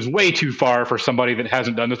in, which is way too far for somebody that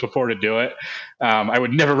hasn't done this before to do it. I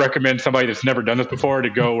would never recommend somebody that's never done this before to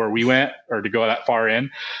go where we went or to go that far in.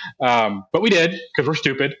 But we did because we're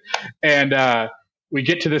stupid. And we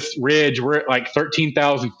get to this ridge. We're at like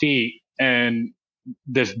 13,000 feet and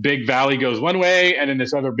this big valley goes one way. And then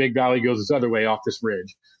this other big valley goes this other way off this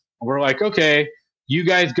ridge. And we're like, okay, you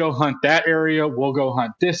guys go hunt that area. We'll go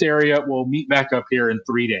hunt this area. We'll meet back up here in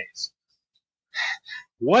 3 days.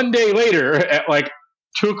 One day later, at like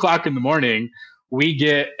 2:00 in the morning, we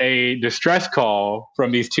get a distress call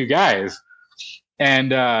from these two guys.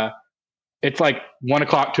 And it's like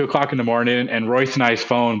 1:00, 2:00 in the morning, and Royce and I's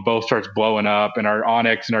phone both starts blowing up, and our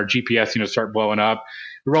Onyx and our GPS start blowing up.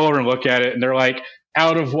 We roll over and look at it, and they're like,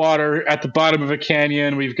 out of water at the bottom of a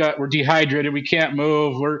canyon. We're dehydrated. We can't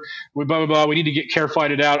move. We blah, blah, blah. We need to get care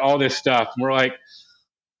flighted out, all this stuff. And we're like,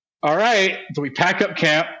 all right. So we pack up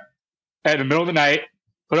camp at the middle of the night,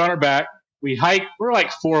 put on our back. We hike. We're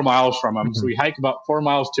like 4 miles from them. Mm-hmm. So we hike about 4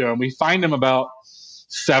 miles to them. We find them about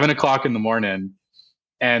 7:00 in the morning,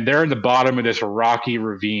 and they're in the bottom of this rocky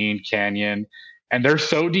ravine canyon, and they're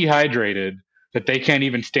so dehydrated that they can't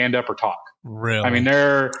even stand up or talk. Really? I mean,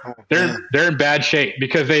 they're in bad shape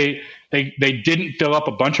because they didn't fill up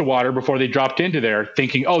a bunch of water before they dropped into there,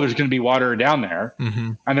 thinking, oh, there's going to be water down there,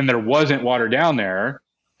 mm-hmm. and then there wasn't water down there,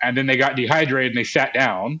 and then they got dehydrated and they sat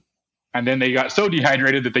down, and then they got so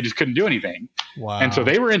dehydrated that they just couldn't do anything. Wow! And so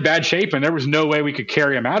they were in bad shape, and there was no way we could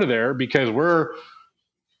carry them out of there because we're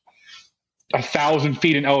 1,000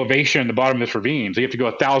 feet in elevation in the bottom of this ravine. So you have to go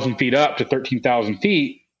 1,000 feet up to 13,000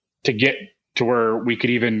 feet to get to where we could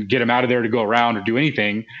even get them out of there to go around or do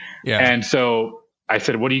anything. Yeah. And so I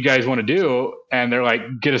said, what do you guys want to do? And they're like,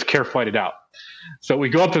 get us care flighted out. So we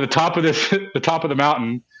go up to the top of the top of the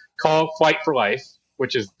mountain, call Flight for Life,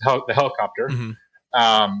 which is the helicopter,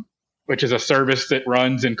 mm-hmm. Which is a service that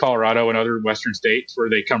runs in Colorado and other Western states where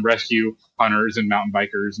they come rescue hunters and mountain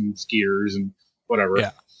bikers and skiers and whatever.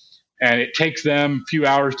 Yeah. And it takes them a few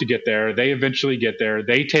hours to get there. They eventually get there.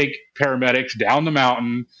 They take paramedics down the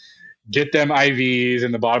mountain, get them IVs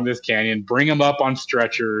in the bottom of this canyon, bring them up on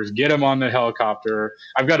stretchers, get them on the helicopter.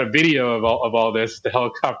 I've got a video of all this. The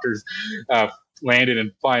helicopters landed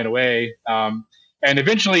and flying away, and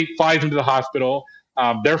eventually flies them to the hospital.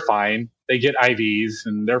 They're fine. They get IVs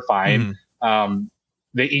and they're fine. Mm-hmm.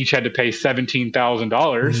 They each had to pay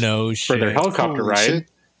 $17,000 for their helicopter ride.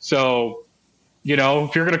 Shit. So,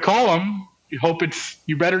 if you're going to call them,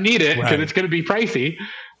 you better need it because it's going to be pricey.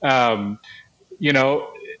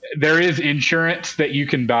 There is insurance that you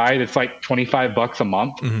can buy that's like $25 a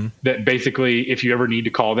month, mm-hmm. that basically, if you ever need to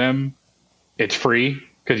call them, it's free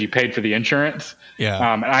because you paid for the insurance.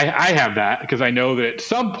 Yeah. And I have that because I know that at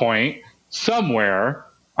some point, somewhere,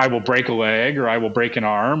 I will break a leg or I will break an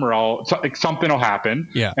arm or something will happen,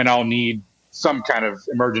 and I'll need some kind of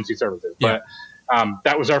emergency services. Yeah. But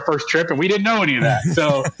that was our first trip and we didn't know any of that.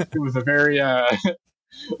 So it was a very,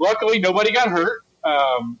 luckily nobody got hurt.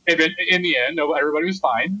 In the end, everybody was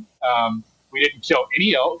fine. We didn't kill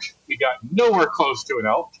any elk. We got nowhere close to an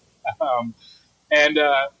elk. And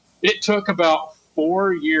it took about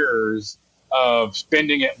 4 years of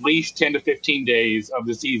spending at least 10 to 15 days of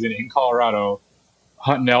the season in Colorado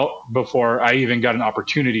hunting elk before I even got an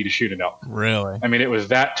opportunity to shoot an elk. Really? I mean, it was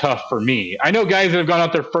that tough for me. I know guys that have gone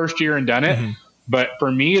out their first year and done it, but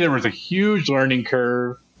for me, there was a huge learning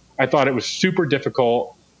curve. I thought it was super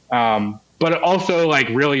difficult, but I also like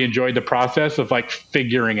really enjoyed the process of like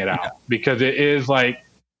figuring it out, because it is like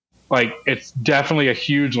it's definitely a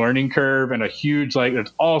huge learning curve and a huge, like,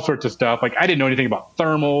 there's all sorts of stuff. Like I didn't know anything about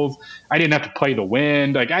thermals. I didn't have to play the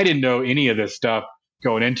wind. Like I didn't know any of this stuff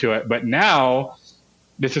going into it. But now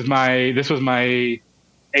this was my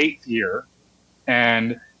 8th year,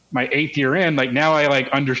 and my 8th year in, like now I like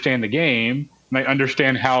understand the game and I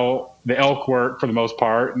understand how the elk work for the most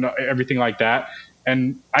part and everything like that.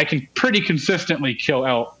 And I can pretty consistently kill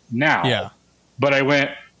elk now. Yeah. But I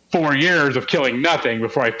went 4 years of killing nothing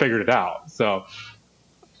before I figured it out. So,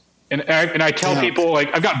 and I tell people,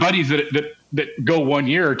 like, I've got buddies that go 1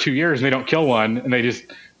 year or 2 years and they don't kill one and they just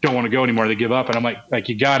don't want to go anymore. They give up. And I'm like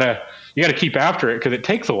you gotta keep after it, because it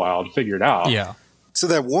takes a while to figure it out. Yeah. So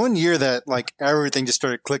that 1 year that like everything just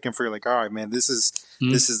started clicking for you, like, all right, man, this is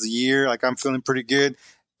the year. Like I'm feeling pretty good.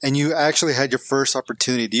 And you actually had your first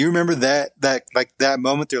opportunity. Do you remember that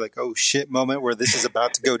moment? They're like, oh shit moment where this is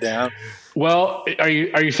about to go down? Well, are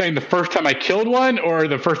you saying the first time I killed one or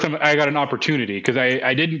the first time I got an opportunity? Because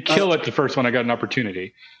I didn't kill it the first one I got an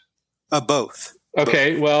opportunity. Both.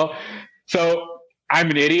 Okay. Well, so I'm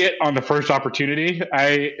an idiot on the first opportunity.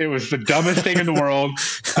 It was the dumbest thing in the world.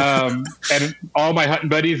 And all my hunting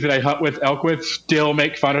buddies that I hunt with elk with still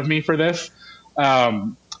make fun of me for this.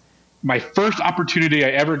 My first opportunity I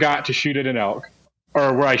ever got to shoot at an elk,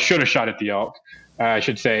 or where I should have shot at the elk, I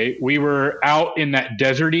should say, we were out in that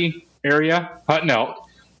deserty area hunting elk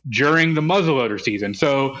during the muzzleloader season.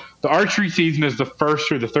 So the archery season is the 1st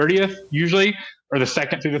through the 30th usually, or the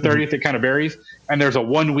 2nd through the 30th. It kind of varies. And there's a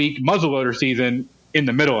 1 week muzzleloader season in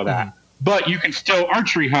the middle of that. But you can still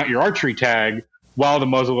archery hunt your archery tag while the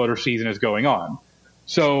muzzleloader season is going on.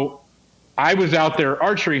 So I was out there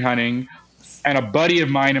archery hunting, and a buddy of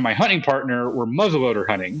mine and my hunting partner were muzzleloader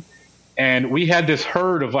hunting. And we had this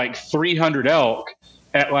herd of like 300 elk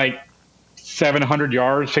at like 700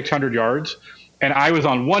 yards, 600 yards. And I was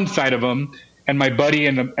on one side of them, and my buddy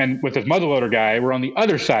and with his muzzleloader guy were on the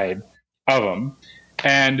other side of them.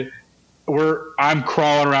 And I'm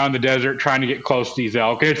crawling around the desert trying to get close to these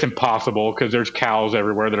elk. It's impossible because there's cows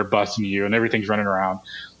everywhere that are busting you and everything's running around.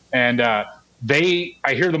 And I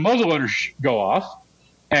hear the muzzleloader go off,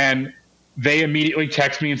 and they immediately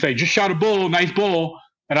text me and say, just shot a bull, nice bull.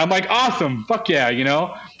 And I'm like, awesome, fuck yeah, you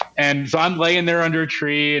know? And so I'm laying there under a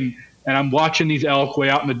tree, and I'm watching these elk way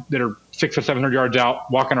out that are 600 or 700 yards out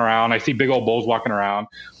walking around. I see big old bulls walking around.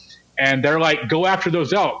 And they're like, go after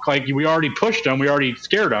those elk. Like, we already pushed them. We already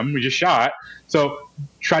scared them. We just shot. So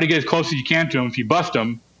try to get as close as you can to them. If you bust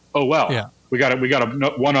them, oh, well. Yeah. We got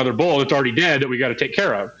one other bull that's already dead that we got to take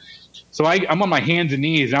care of. So I'm on my hands and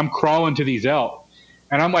knees, and I'm crawling to these elk.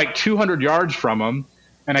 And I'm like 200 yards from them,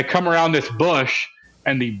 and I come around this bush,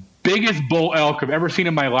 and the biggest bull elk I've ever seen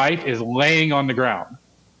in my life is laying on the ground.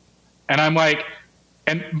 And I'm like,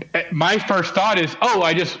 and my first thought is, oh,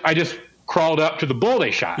 I just crawled up to the bull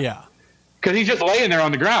they shot. Yeah. Because he's just laying there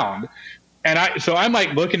on the ground. And so I'm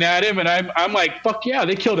like looking at him, and I'm like, fuck yeah,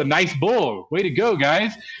 they killed a nice bull. Way to go,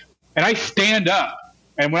 guys. And I stand up.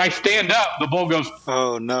 And when I stand up, the bull goes,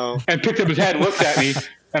 oh no, and picks up his head and looks at me.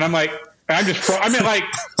 And I'm like, I'm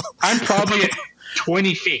probably at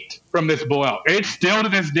 20 feet from this bull elk. It's still to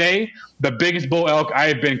this day the biggest bull elk I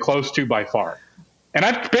have been close to by far. And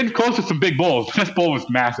I've been close to some big bulls. This bull was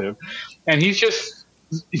massive. And he's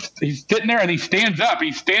sitting there, and he stands up.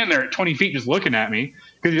 He's standing there at 20 feet just looking at me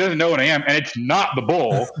because he doesn't know what I am. And it's not the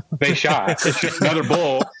bull they shot. It's just another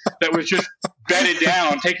bull that was just bedded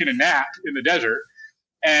down, taking a nap in the desert.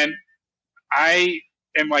 And I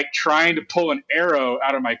am like trying to pull an arrow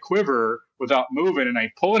out of my quiver without moving, and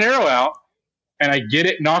I pull an arrow out and I get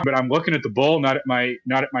it knocked, but I'm looking at the bull, not at my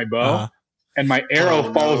bow. And my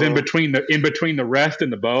arrow falls in between the rest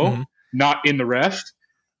and the bow, not in the rest.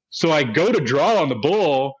 So I go to draw on the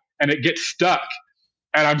bull, and it gets stuck.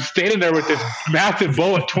 And I'm standing there with this massive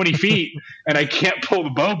bull at 20 feet, and I can't pull the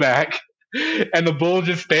bow back. And the bull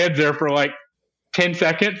just stands there for like 10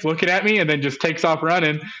 seconds looking at me, and then just takes off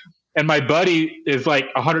running. And my buddy is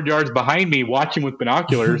like 100 yards behind me watching with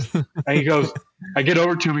binoculars. And he goes, I get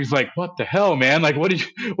over to him. He's like, what the hell, man? Like,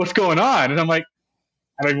 what's going on? And I'm like,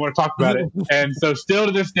 I don't even want to talk about it. And so still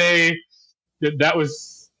to this day, that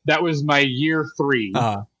was my year 3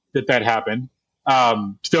 that happened.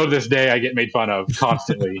 Still to this day, I get made fun of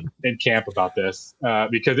constantly in camp about this,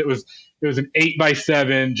 because it was an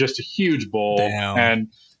 8x7, just a huge bull. Damn. And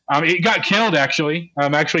It got killed, actually.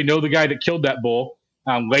 Actually know the guy that killed that bull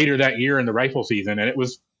later that year in the rifle season, and it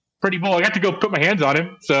was pretty cool. I got to go put my hands on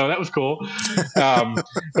him, so that was cool. But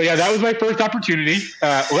yeah, that was my first opportunity.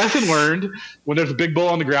 Lesson learned: when there's a big bull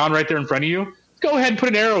on the ground right there in front of you, go ahead and put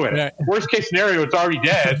an arrow in it. Right. Worst case scenario, it's already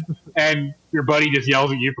dead, and your buddy just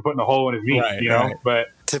yells at you for putting a hole in his meat. Right, you know, but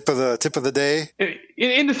tip of the day.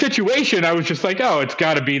 In the situation, I was just like, oh, it's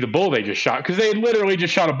got to be the bull they just shot, because they had literally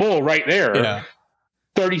just shot a bull right there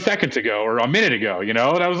 30 seconds ago or a minute ago, you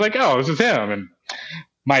know, and I was like, oh, this is him, and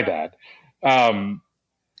my bad.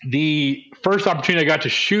 The first opportunity I got to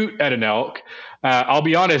shoot at an elk, I'll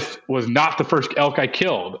be honest, was not the first elk I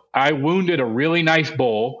killed. I wounded a really nice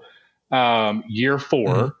bull year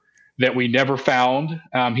 4 that we never found.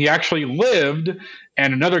 He actually lived,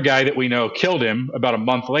 and another guy that we know killed him about a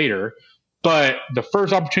month later. But the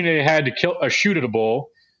first opportunity I had to shoot at a bull,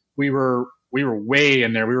 we were way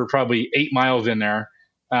in there. We were probably 8 miles in there.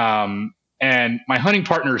 And my hunting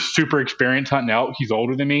partner is super experienced hunting elk. He's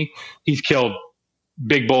older than me. He's killed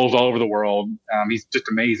big bulls all over the world. He's just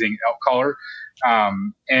amazing elk caller.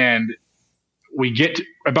 And we get to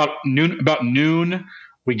about noon,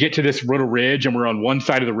 we get to this little ridge, and we're on one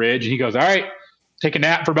side of the ridge, and he goes, all right, take a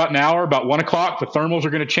nap for about an hour. About 1 o'clock, the thermals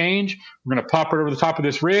are going to change. We're going to pop right over the top of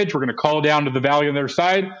this ridge. We're going to call down to the valley on the other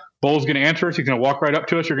side. Bull's going to answer us. He's going to walk right up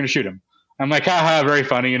to us. You're going to shoot him. I'm like, haha, very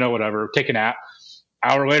funny, you know, whatever. Take a nap.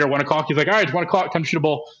 Hour later, 1 o'clock, he's like, all right, it's 1 o'clock, time to shoot a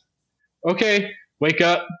bull. Okay, wake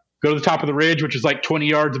up, go to the top of the ridge, which is like 20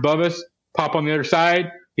 yards above us, pop on the other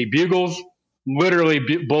side. He bugles, literally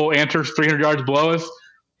bull answers 300 yards below us.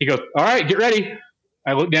 He goes, all right, get ready.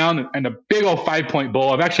 I look down, and a big old 5-point bull,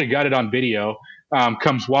 I've actually got it on video,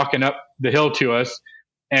 comes walking up the hill to us.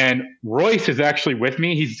 And Royce is actually with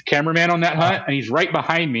me. He's the cameraman on that hunt, and he's right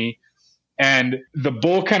behind me. And the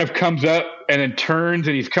bull kind of comes up and then turns,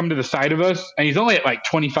 and he's come to the side of us, and he's only at like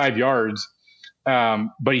 25 yards.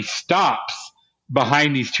 But he stops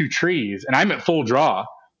behind these 2 trees, and I'm at full draw,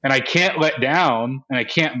 and I can't let down and I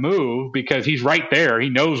can't move because he's right there. He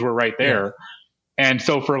knows we're right there. Yeah. And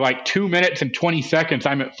so for like 2 minutes and 20 seconds,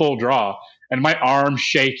 I'm at full draw, and my arm's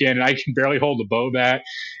shaking, and I can barely hold the bow back.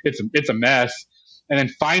 It's a mess. And then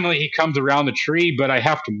finally he comes around the tree, but I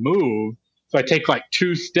have to move. So I take like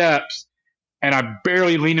 2 steps, and I'm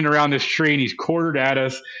barely leaning around this tree, and he's quartered at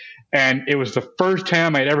us. And it was the first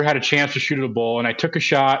time I'd ever had a chance to shoot at a bull. And I took a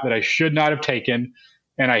shot that I should not have taken,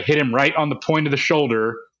 and I hit him right on the point of the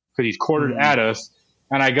shoulder because he's quartered at us.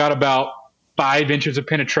 And I got about 5 inches of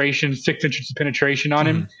penetration, 6 inches of penetration on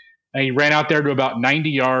him. And he ran out there to about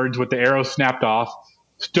 90 yards with the arrow snapped off,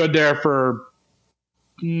 stood there for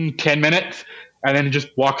 10 minutes, and then it just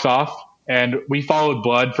walks off. And we followed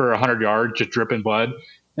blood for 100 yards, just dripping blood,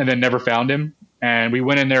 and then never found him. And we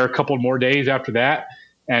went in there a couple more days after that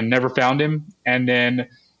and never found him. And then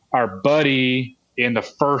our buddy in the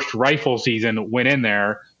first rifle season went in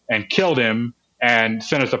there and killed him and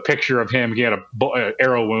sent us a picture of him. He had a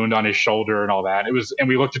arrow wound on his shoulder and all that. And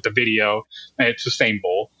we looked at the video, and it's the same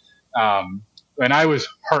bull. And I was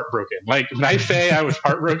heartbroken. Like, when I say I was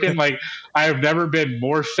heartbroken, like, I have never been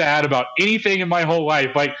more sad about anything in my whole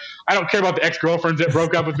life. Like, I don't care about the ex-girlfriends that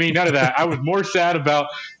broke up with me, none of that. I was more sad about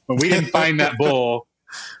when we didn't find that bull,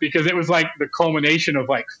 because it was like the culmination of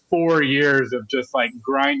like 4 years of just like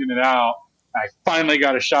grinding it out. I finally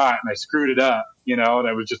got a shot, and I screwed it up, you know, and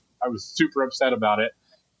I was super upset about it.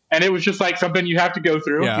 And it was just like something you have to go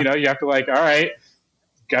through, you know, you have to like, all right,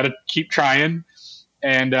 got to keep trying.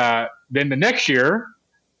 And then the next year,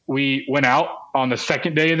 we went out on the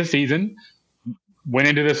second day of the season, went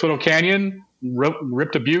into this little canyon,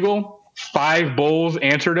 ripped a bugle. 5 bulls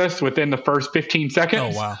answered us within the first 15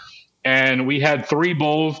 seconds. Oh, wow. And we had 3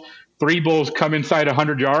 bulls. 3 bulls come inside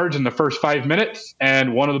 100 yards in the first 5 minutes,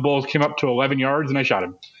 and one of the bulls came up to 11 yards, and I shot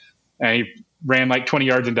him. And he ran like 20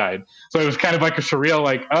 yards and died. So it was kind of like a surreal,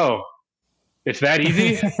 like, oh, it's that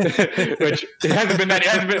easy. Which it hasn't been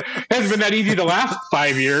that easy the last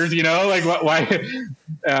 5 years, you know, like why?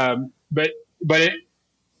 But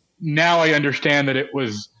now I understand that it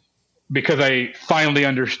was because I finally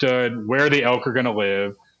understood where the elk are going to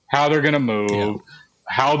live, how they're going to move,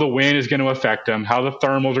 how the wind is going to affect them, how the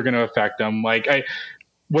thermals are going to affect them. Like,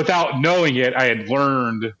 without knowing it, I had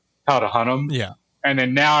learned how to hunt them. Yeah. And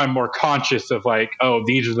then now I'm more conscious of like, oh,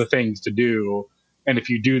 these are the things to do. And if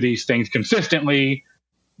you do these things consistently,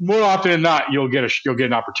 more often than not, you'll get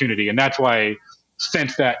an opportunity. And that's why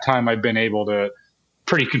since that time, I've been able to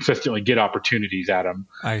pretty consistently get opportunities at them.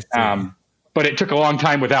 I see. But it took a long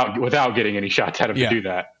time without getting any shots at them to do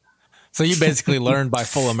that. So you basically learned by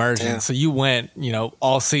full immersion. Yeah. So you went, you know,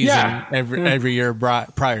 all season every year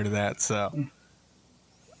prior to that. So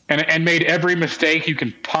and made every mistake you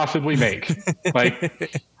can possibly make.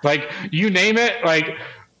 like you name it. Like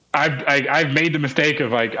I've made the mistake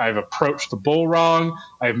of like I've approached the bull wrong.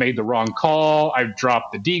 I've made the wrong call. I've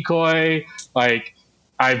dropped the decoy. Like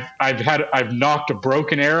I've knocked a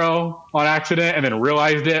broken arrow on accident and then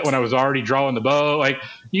realized it when I was already drawing the bow. Like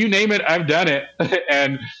you name it, I've done it.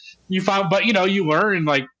 And you find, but you learn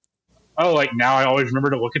like, oh, like now I always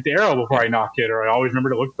remember to look at the arrow before I knock it, or I always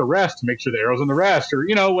remember to look at the rest to make sure the arrow's on the rest, or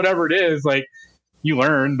whatever it is. Like you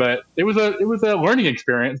learn, but it was a learning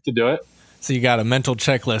experience to do it. So you got a mental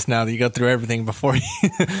checklist now that you go through everything before you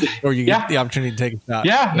or you get the opportunity to take a shot.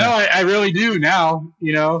 Yeah, no, I really do now.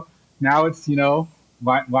 Now it's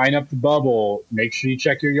line up the bubble, make sure you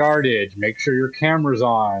check your yardage, make sure your camera's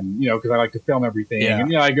on. Because I like to film everything,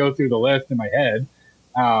 and I go through the list in my head.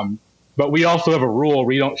 But we also have a rule: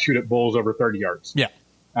 we don't shoot at bulls over 30 yards. Yeah.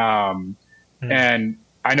 And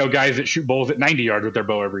I know guys that shoot bulls at 90 yards with their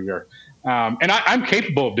bow every year. And I'm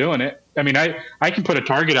capable of doing it. I mean, I can put a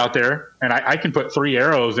target out there and I can put 3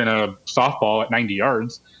 arrows in a softball at 90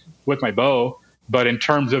 yards with my bow. But in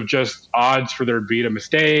terms of just odds for there to be a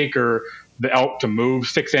mistake or the elk to move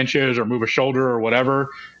 6 inches or move a shoulder or whatever,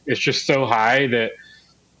 it's just so high that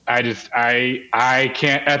I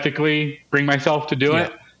can't ethically bring myself to do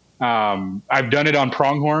it. I've done it on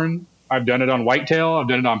pronghorn. I've done it on whitetail. I've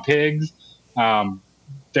done it on pigs.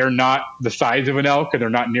 They're not the size of an elk, and they're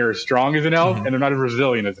not near as strong as an elk, and they're not as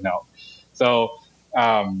resilient as an elk. So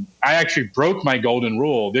I actually broke my golden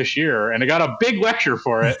rule this year, and I got a big lecture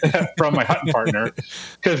for it from my hunting partner,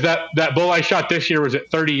 because that bull I shot this year was at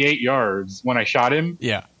 38 yards when I shot him.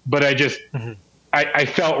 Yeah. But I just I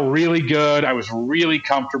felt really good. I was really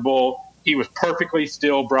comfortable. He was perfectly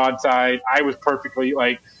still broadside. I was perfectly,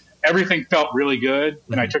 like, everything felt really good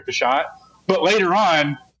when I took the shot. But later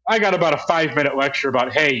on, I got about a 5-minute lecture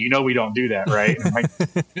about, hey, we don't do that, right? And I'm like,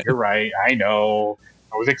 you're right. I know.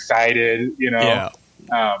 I was excited, Yeah.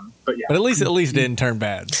 But yeah. But at least it didn't turn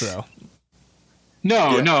bad. So.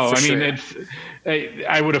 No. I sure. mean,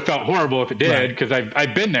 I would have felt horrible if it did, because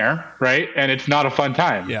I've been there, right? And it's not a fun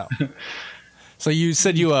time. Yeah. So you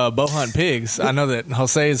said you bow hunt pigs. I know that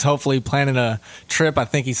Jose is hopefully planning a trip. I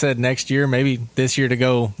think he said next year, maybe this year, to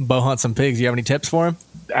go bow hunt some pigs. You have any tips for him?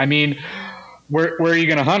 I mean, where are you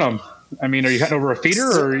going to hunt them? I mean, are you hunting over a feeder,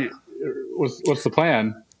 or what's the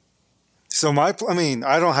plan? So I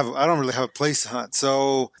don't really have a place to hunt.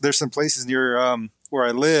 So there's some places near where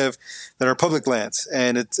I live that are public lands,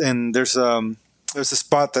 and there's a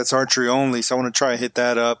spot that's archery only. So I want to try and hit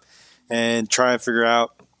that up and try and figure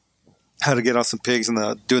out how to get on some pigs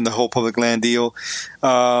and doing the whole public land deal.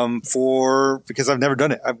 Because I've never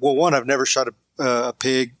done it. I've never shot a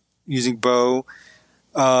pig using bow.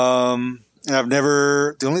 And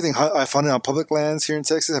the only thing I found on public lands here in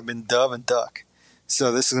Texas have been dove and duck.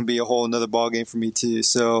 So this is going to be a whole another ball game for me too.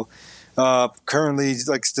 So, currently,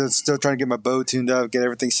 like, still trying to get my bow tuned up, get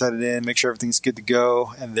everything set it in, make sure everything's good to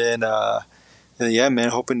go. And then,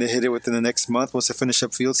 hoping to hit it within the next month once I finish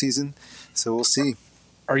up field season. So we'll see.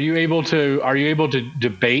 Are you able to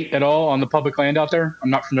debate at all on the public land out there? I'm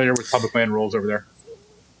not familiar with public land rules over there.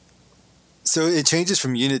 So it changes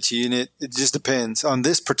from unit to unit. It just depends. On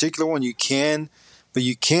this particular one, you can, but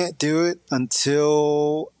you can't do it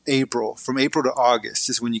until April. From April to August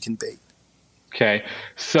is when you can bait. Okay.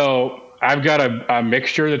 So I've got a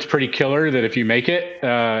mixture that's pretty killer that if you make it,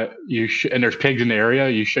 and there's pigs in the area,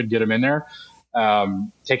 you should get them in there.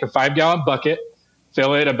 Take a 5-gallon bucket,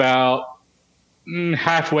 fill it about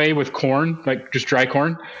halfway with corn, like just dry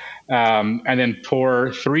corn, and then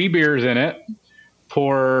pour 3 beers in it,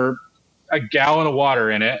 pour a gallon of water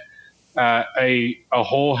in it, a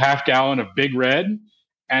whole half gallon of Big Red,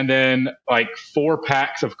 and then like 4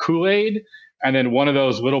 packs of Kool-Aid, and then one of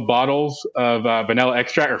those little bottles of vanilla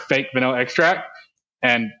extract or fake vanilla extract,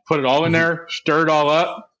 and put it all in there, stir it all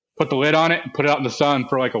up, put the lid on it, and put it out in the sun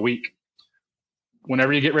for like a week.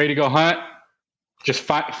 Whenever you get ready to go hunt, just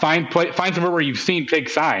find somewhere where you've seen pig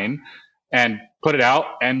sign and put it out,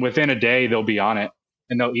 and within a day they'll be on it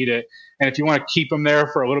and they'll eat it. And if you want to keep them there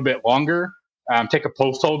for a little bit longer, take a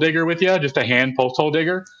post hole digger with you, just a hand post hole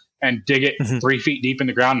digger, and dig it 3 feet deep in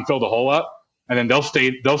the ground and fill the hole up. And then they'll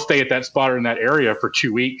stay at that spot or in that area for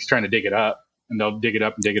 2 weeks trying to dig it up, and they'll dig it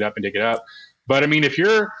up and dig it up and dig it up. But I mean, do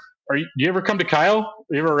you ever come to Kyle? Are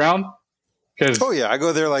you ever around? Oh yeah, I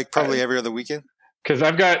go there like probably every other weekend. Because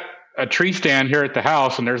I've got a tree stand here at the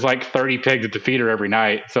house, and there's like 30 pigs at the feeder every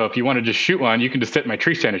night. So if you want to just shoot one, you can just sit in my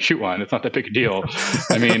tree stand and shoot one. It's not that big a deal.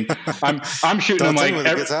 I mean, I'm shooting them like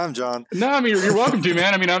every time, John. No, I mean, you're welcome to,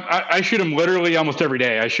 man. I mean, I shoot them literally almost every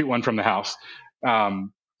day. I shoot one from the house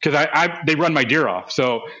because they run my deer off.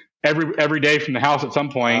 So every day from the house at some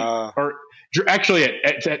point, or actually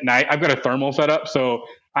at night. I've got a thermal set up, so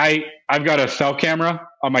I've got a cell camera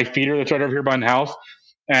on my feeder that's right over here behind the house,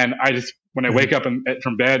 and I just when I wake up from bed in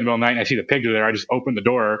the middle of the night and I see the pigs are there, I just open the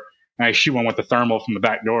door and I shoot one with the thermal from the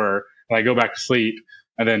back door, and I go back to sleep,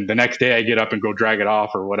 and then the next day I get up and go drag it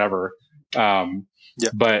off or whatever.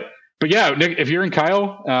 But yeah, Nick, if you're in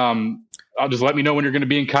Kyle, I'll just let me know when you're going to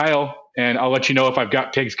be in Kyle, and I'll let you know if I've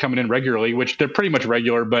got pigs coming in regularly, which they're pretty much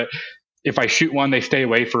regular, but if I shoot one, they stay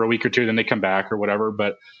away for a week or two, then they come back or whatever.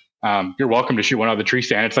 But you're welcome to shoot one out of the tree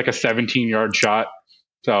stand. It's like a 17-yard shot,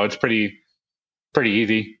 so it's pretty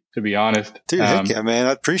easy, to be honest. Dude, heck yeah, man,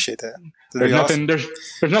 I appreciate that. There's nothing. Awesome.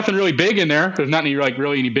 There's nothing really big in there. There's not any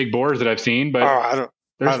really any big boars that I've seen. But I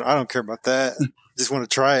don't care about that. Just want to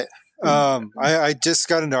try it. I just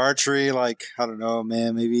got into archery, like, I don't know,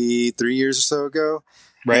 man, maybe 3 years or so ago.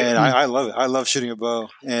 Right. And I love it. I love shooting a bow.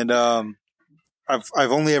 And I've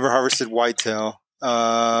only ever harvested whitetail.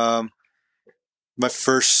 My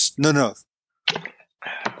first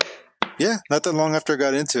yeah, not that long after I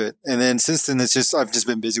got into it. And then since then I've just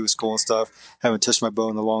been busy with school and stuff. Haven't touched my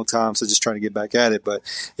bow in a long time, so just trying to get back at it. But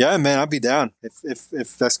yeah, man, I'll be down.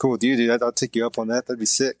 If that's cool with you, dude, I'll take you up on that. That'd be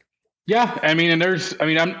sick. Yeah, I mean,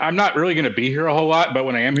 I'm not really going to be here a whole lot, but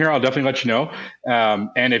when I am here, I'll definitely let you know.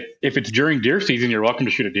 And if it's during deer season, you're welcome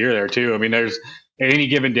to shoot a deer there too. I mean, there's at any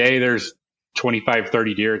given day, there's 25,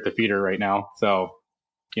 30 deer at the feeder right now. So,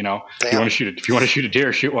 if you want to shoot a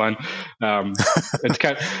deer, shoot one. It's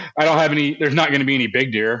I don't have any. There's not going to be any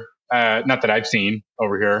big deer, not that I've seen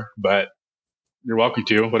over here, but you're welcome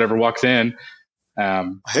to whatever walks in.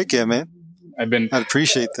 Heck yeah, man. I'd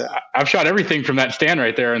appreciate that. I've shot everything from that stand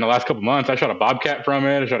right there in the last couple of months. I shot a bobcat from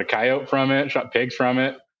it. I shot a coyote from it. I shot pigs from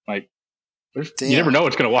it. Like, you never know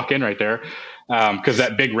what's going to walk in right there. Because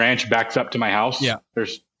that big ranch backs up to my house. Yeah.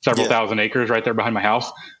 There's several thousand acres right there behind my house.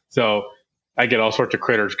 So I get all sorts of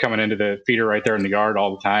critters coming into the feeder right there in the yard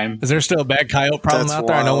all the time. Is there still a bad coyote problem out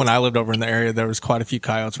there? I know when I lived over in the area, there was quite a few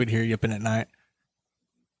coyotes. We'd hear yipping at night.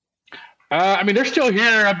 I mean, they're still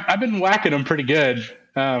here. I've been whacking them pretty good.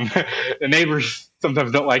 The neighbors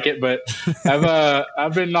sometimes don't like it, but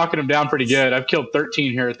I've been knocking them down pretty good. I've killed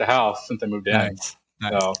 13 here at the house since I moved in. Nice.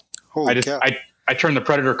 So I turned the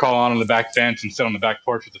predator call on the back fence and sit on the back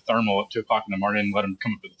porch with the thermal at 2:00 in the morning and let them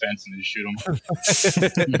come up to the fence and just shoot them.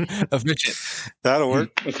 Efficient. That'll work.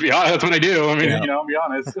 Let's be honest. That's what I do. I mean, I'll be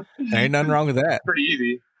honest. There ain't nothing wrong with that. It's pretty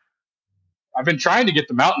easy. I've been trying to get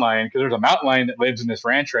the mountain lion because there's a mountain lion that lives in this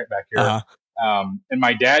ranch right back here. And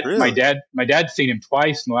my dad's seen him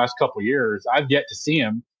twice in the last couple of years. I've yet to see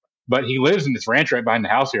him, but he lives in this ranch right behind the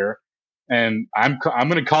house here. And I'm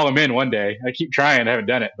going to call him in one day. I keep trying. I haven't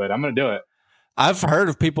done it, but I'm going to do it. I've heard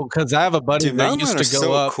of people because I have a buddy that used to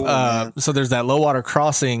go up. Cool, so there's that low water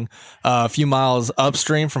crossing a few miles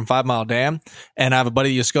upstream from 5 Mile Dam. And I have a buddy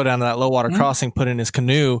that used to go down to that low water crossing, put in his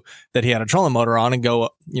canoe that he had a trolling motor on and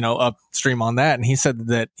go, upstream on that. And he said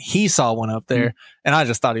that he saw one up there. And I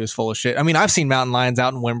just thought he was full of shit. I mean, I've seen mountain lions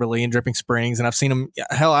out in Wimberley and Dripping Springs, and I've seen them.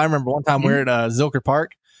 Hell, I remember one time we were at Zilker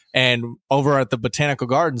Park. And over at the Botanical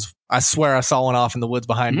Gardens, I swear I saw one off in the woods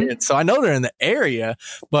behind it. So I know they're in the area,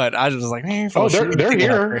 but I was like, they're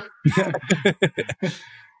here.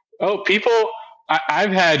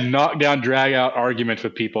 I've had knockdown, drag out arguments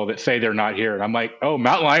with people that say they're not here. And I'm like,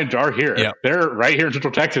 mountain lions are here. Yep. They're right here in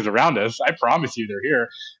Central Texas around us. I promise you they're here.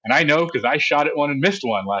 And I know because I shot at one and missed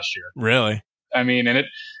one last year. Really? I mean, and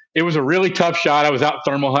it was a really tough shot. I was out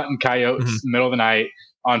thermal hunting coyotes in the middle of the night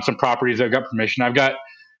on some properties that got permission.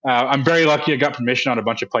 I'm very lucky I got permission on a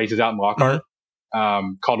bunch of places out in Lockhart,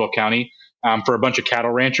 Caldwell County, for a bunch of cattle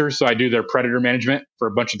ranchers. So I do their predator management for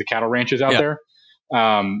a bunch of the cattle ranches out there.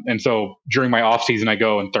 And so during my off season, I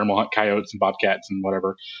go and thermal hunt coyotes and bobcats and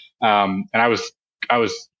whatever. And I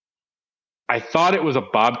thought it was a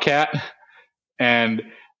bobcat and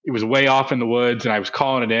it was way off in the woods and I was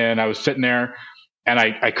calling it in. I was sitting there and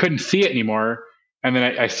I couldn't see it anymore. And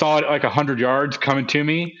then I saw it like 100 yards coming to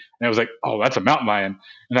me. And I was like, oh, that's a mountain lion.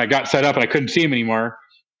 And I got set up and I couldn't see him anymore.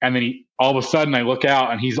 And then all of a sudden I look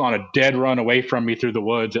out and he's on a dead run away from me through the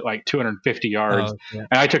woods at like 250 yards. And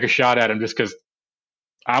I took a shot at him just because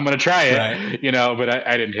I'm going to try it, but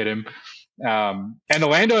I didn't hit him. And the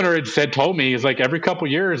landowner had told me, he's like, every couple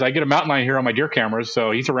of years I get a mountain lion here on my deer cameras.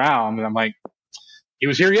 So he's around. And I'm like, he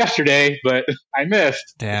was here yesterday, but I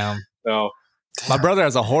missed. Damn. So. My brother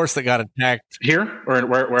has a horse that got attacked here, or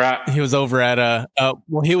where at? He was over at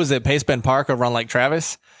he was at Pace Bend Park over on Lake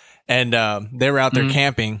Travis, and they were out there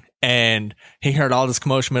camping, and he heard all this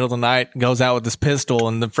commotion middle of the night. Goes out with his pistol,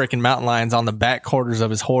 and the freaking mountain lion's on the back quarters of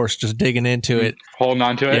his horse, just digging into it, holding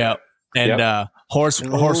on to it. Yeah, and Horse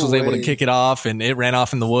was able to kick it off, and it ran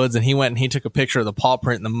off in the woods, and he went and he took a picture of the paw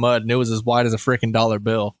print in the mud, and it was as wide as a freaking dollar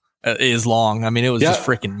bill. It is long. I mean, it was just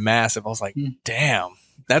freaking massive. I was like, damn,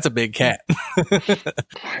 that's a big cat.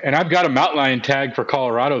 And I've got a mountain lion tag for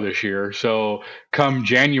Colorado this year. So come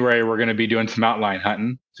January, we're going to be doing some mountain lion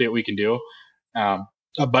hunting, see what we can do.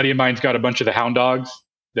 A buddy of mine's got a bunch of the hound dogs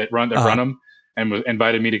that run them, and was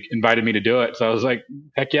invited me to do it. So I was like,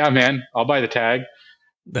 heck yeah, man, I'll buy the tag.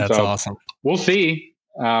 That's awesome. We'll see.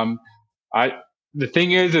 The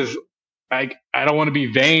thing is I don't want to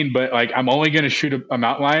be vain, but like I'm only going to shoot a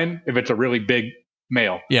mountain lion if it's a really big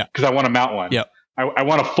male. Yeah. Because I want to mount one. Yep. I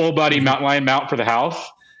want a full body mountain lion mount for the house.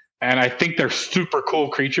 And I think they're super cool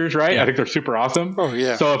creatures, right? Yeah. I think they're super awesome. Oh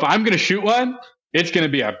yeah. So if I'm going to shoot one, it's going to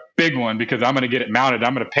be a big one because I'm going to get it mounted.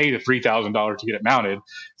 I'm going to pay the $3,000 to get it mounted.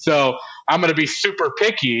 So I'm going to be super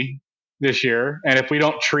picky this year. And if we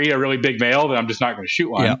don't tree a really big male, then I'm just not going to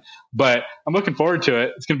shoot one. Yeah. But I'm looking forward to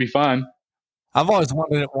it. It's going to be fun. I've always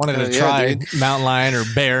wanted to try mountain lion or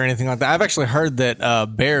bear or anything like that. I've actually heard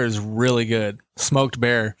that bear is really good, smoked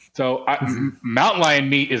bear. So mountain lion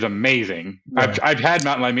meat is amazing. Right. I've had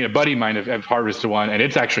mountain lion meat. A buddy of mine have harvested one, and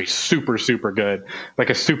it's actually super, super good. Like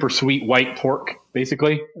a super sweet white pork,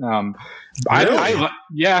 basically. Really?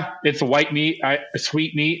 It's a white meat,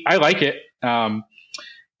 sweet meat. I like it.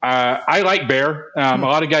 I like bear. A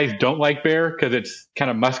lot of guys don't like bear because it's kind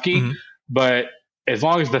of musky, but as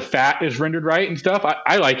long as the fat is rendered right and stuff,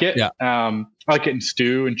 I like it. Yeah. I like it in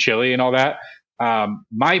stew and chili and all that.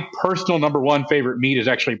 My personal number one favorite meat is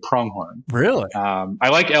actually pronghorn. Really? I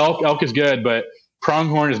like elk. Elk is good, but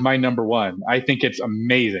pronghorn is my number one. I think it's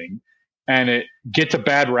amazing. And it gets a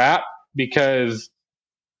bad rap because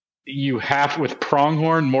you have, with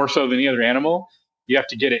pronghorn, more so than any other animal, you have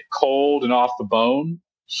to get it cold and off the bone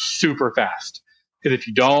super fast. Because if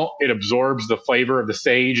you don't, it absorbs the flavor of the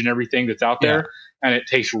sage and everything that's out there. And it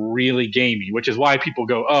tastes really gamey, which is why people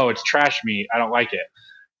go, oh, it's trash meat. I don't like it.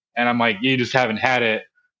 And I'm like, you just haven't had it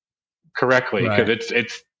correctly because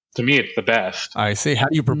it's to me, it's the best. I see. How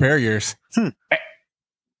do you prepare yours?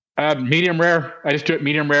 Medium rare. I just do it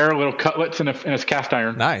medium rare, little cutlets in a cast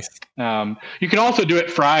iron. Nice. You can also do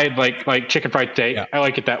it fried, like chicken fried steak. Yeah. I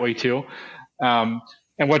like it that way too. And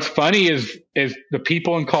what's funny is the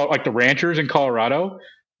people like the ranchers in Colorado,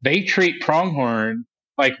 they treat pronghorn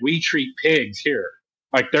like we treat pigs here.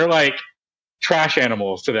 Like they're like trash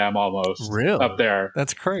animals to them almost. Really? Up there.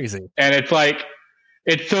 That's crazy. And it's like,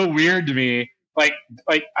 it's so weird to me. Like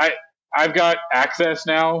I've got access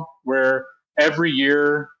now where every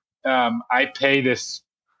year I pay this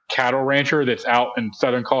cattle rancher that's out in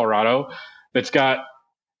southern Colorado that's got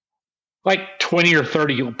like 20 or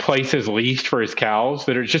 30 places leased for his cows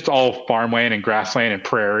that are just all farmland and grassland and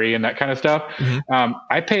prairie and that kind of stuff.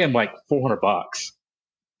 I pay him like $400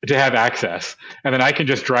 to have access. And then I can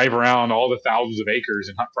just drive around all the thousands of acres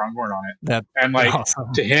and hunt pronghorn on it. And like,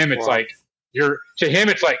 awesome. To him, it's like, you're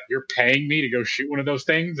paying me to go shoot one of those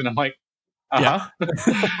things. And I'm like, yeah.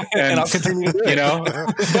 And I'll continue to do it.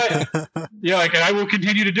 But like, and I will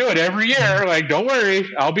continue to do it every year. Like, don't worry,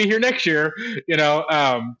 I'll be here next year,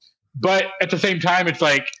 but at the same time, it's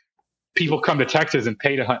like people come to Texas and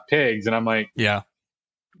pay to hunt pigs. And I'm like, yeah.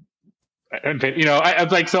 I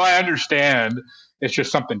was like, so I understand. It's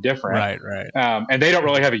just something different. Right. And they don't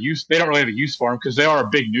really have a use. They don't really have a use for them because they are a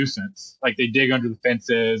big nuisance. Like they dig under the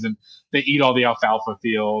fences and they eat all the alfalfa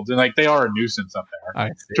fields, and like they are a nuisance up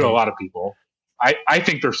there to a lot of people. I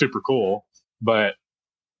think they're super cool, but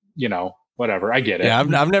whatever. I get it. Yeah,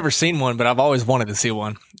 I've never seen one, but I've always wanted to see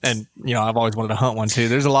one, and I've always wanted to hunt one too.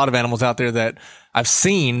 There's a lot of animals out there that I've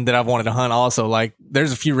seen that I've wanted to hunt. Also, like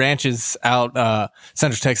there's a few ranches out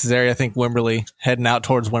Central Texas area. I think Wimberley, heading out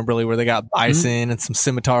towards Wimberley, where they got bison and some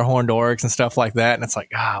scimitar horned oryx and stuff like that. And it's like,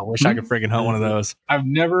 I wish I could friggin' hunt one of those. I've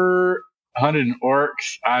never hunted an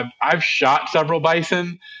oryx. I've shot several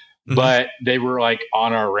bison. But they were like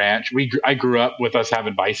on our ranch. I grew up with us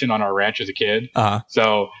having bison on our ranch as a kid.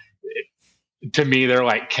 So to me, they're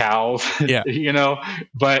like cows,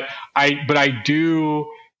 but I do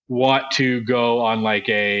want to go on like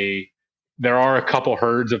there are a couple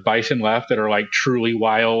herds of bison left that are like truly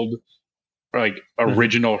wild, like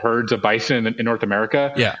original herds of bison in North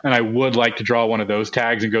America. Yeah. And I would like to draw one of those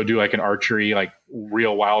tags and go do like an archery, like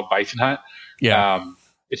real wild bison hunt. Yeah.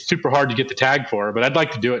 It's super hard to get the tag for, but I'd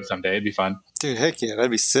like to do it someday. It'd be fun. Dude, heck yeah, that'd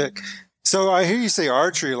be sick. So I hear you say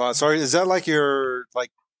archery a lot. So is that like your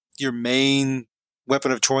main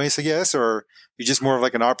weapon of choice, I guess, or you're just more of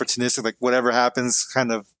like an opportunistic, like whatever happens kind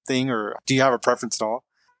of thing, or do you have a preference at all?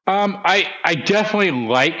 I definitely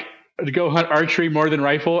like to go hunt archery more than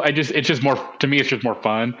rifle. It's just more, to me, it's just more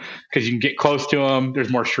fun because you can get close to them. There's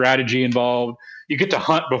more strategy involved. You get to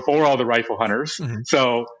hunt before all the rifle hunters. Mm-hmm.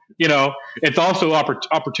 So, it's also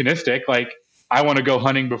opportunistic. Like, I want to go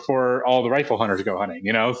hunting before all the rifle hunters go hunting,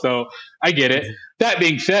 so I get it. Mm-hmm. That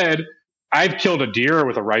being said, I've killed a deer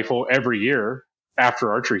with a rifle every year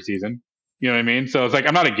after archery season. You know what I mean? So it's like,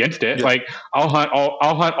 I'm not against it. Yeah. Like, I'll hunt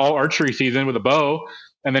all archery season with a bow,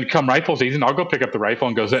 and then come rifle season, I'll go pick up the rifle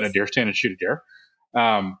and go sit in a deer stand and shoot a deer.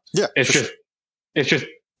 It's just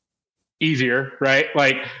easier, right?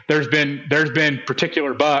 Like, there's been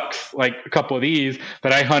particular bucks, like a couple of these,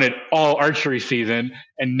 that I hunted all archery season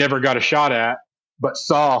and never got a shot at, but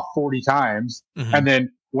saw 40 times, mm-hmm. and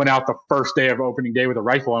then went out the first day of opening day with a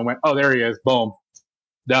rifle and went, oh, there he is, boom,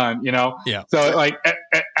 done. Yeah. So like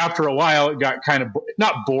after a while, it got kind of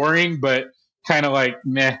not boring, but kind of like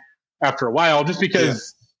meh after a while, just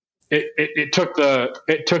because it took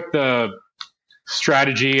the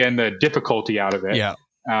strategy and the difficulty out of it. Yeah.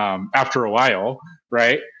 After a while,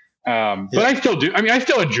 right? But I still do. I mean, I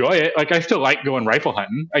still enjoy it. Like, I still like going rifle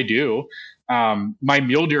hunting. I do. My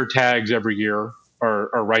mule deer tags every year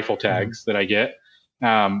are rifle tags that I get,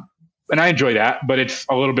 and I enjoy that. But it's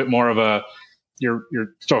a little bit more of a you're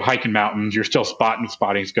still hiking mountains. You're still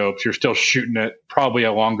spotting scopes. You're still shooting at probably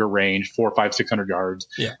a longer range, 400, 500, 600 yards,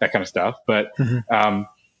 that kind of stuff. But man,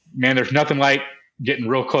 there's nothing like getting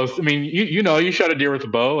real close. I mean, you shot a deer with a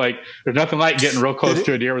bow. Like, there's nothing like getting real close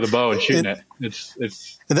to a deer with a bow and shooting it. It's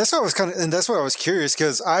and that's what I was curious,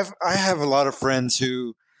 because I have a lot of friends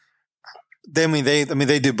who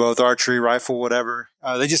they do both archery, rifle, whatever.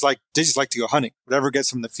 They just like to go hunting. Whatever gets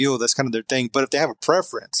them in the field, that's kind of their thing. But if they have a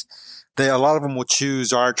preference, a lot of them will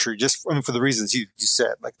choose archery for the reasons you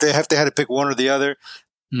said. Like, they had to pick one or the other.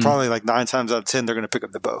 Probably like 9 times out of 10, they're going to pick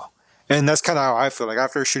up the bow. And that's kind of how I feel. Like,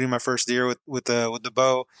 after shooting my first deer with the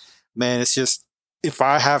bow, man, it's just, if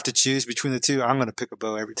I have to choose between the two, I'm going to pick a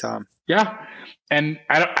bow every time. Yeah. And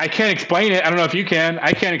I can't explain it. I don't know if you can.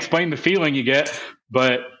 I can't explain the feeling you get,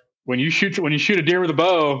 but when you shoot a deer with a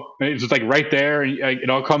bow, it's just like right there, and it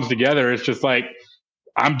all comes together. It's just like,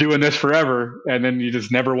 I'm doing this forever. And then you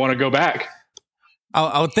just never want to go back.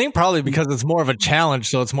 I would think probably because it's more of a challenge,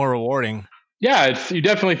 so it's more rewarding. Yeah, you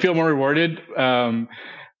definitely feel more rewarded.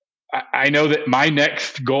 I know that my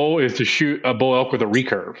next goal is to shoot a bull elk with a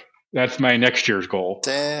recurve. That's my next year's goal.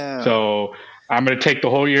 Damn. So I'm going to take the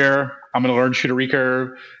whole year. I'm going to learn to shoot a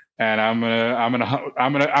recurve, and I'm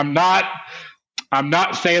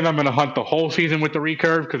not saying I'm going to hunt the whole season with the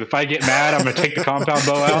recurve, because if I get mad, I'm going to take the compound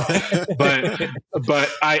bow out. But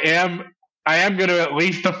I am going to, at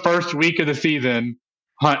least the first week of the season,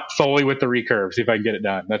 hunt solely with the recurve. See if I can get it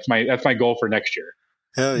done. That's my goal for next year.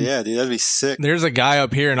 Hell yeah, dude, that'd be sick. There's a guy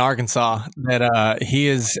up here in Arkansas that he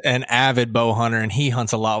is an avid bow hunter, and he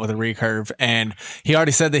hunts a lot with a recurve. And he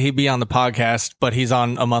already said that he'd be on the podcast, but he's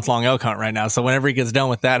on a month-long elk hunt right now. So whenever he gets done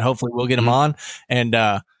with that, hopefully we'll get him on, and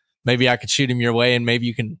maybe I could shoot him your way, and maybe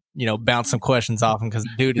you can, bounce some questions off him, because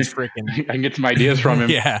dude is freaking. I can get some ideas from him.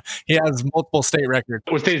 Yeah, he has multiple state records.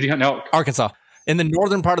 What state is he hunting elk? Arkansas. In the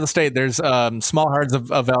northern part of the state, there's small herds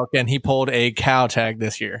of elk, and he pulled a cow tag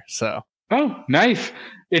this year. So. Oh, nice.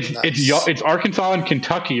 It's Arkansas and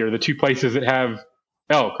Kentucky are the two places that have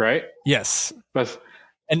elk, right? Yes.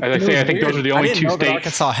 And as I say, I think those are the only two states.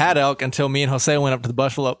 Arkansas had elk until me and Jose went up to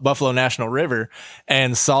the Buffalo National River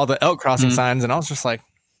and saw the elk crossing signs, and I was just like,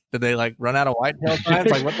 did they like run out of whitetail signs?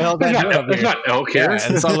 Like, what the hell is that doing up here? There's not elk here. Yeah,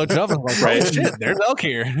 and so I looked up and was like, oh shit, there's elk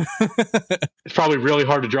here. It's probably really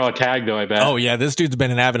hard to draw a tag, though, I bet. Oh yeah, this dude's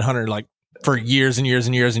been an avid hunter like for years and years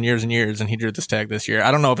and years and years and years, and he drew this tag this year. I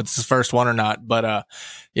don't know if it's his first one or not, but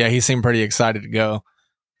yeah, he seemed pretty excited to go.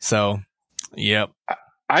 So, yep.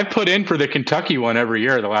 I've put in for the Kentucky one every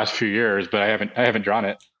year the last few years, but I haven't drawn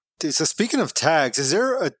it. Dude, so speaking of tags, is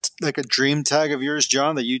there a dream tag of yours,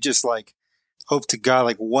 John, that you just like hope to God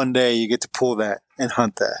like one day you get to pull that and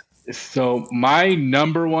hunt that? So my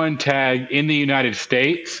number one tag in the United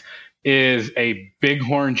States is a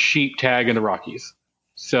bighorn sheep tag in the Rockies.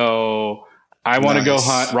 So I want to go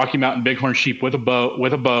hunt Rocky Mountain bighorn sheep with a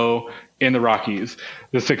bow in the Rockies.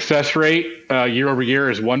 The success rate year over year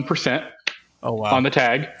is 1%. Oh, wow. On the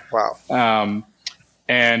tag. Wow.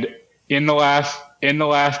 And in the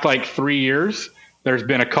last like 3 years, there's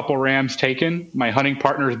been a couple rams taken. My hunting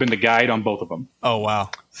partner has been the guide on both of them. Oh,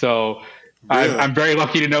 wow. So really? I'm very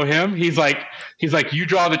lucky to know him. He's like, you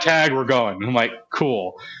draw the tag, we're going. I'm like,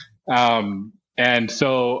 cool. And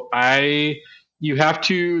so you have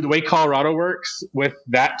to, the way Colorado works with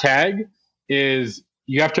that tag is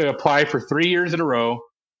you have to apply for 3 years in a row,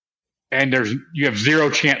 and you have zero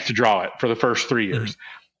chance to draw it for the first 3 years.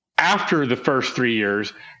 after the first 3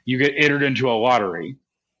 years, you get entered into a lottery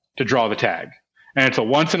to draw the tag. And it's a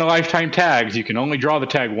once in a lifetime tag. So you can only draw the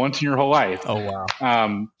tag once in your whole life. Oh,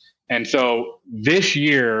 wow. And so this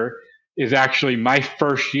year is actually my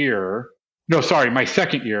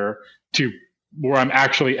second year to where I'm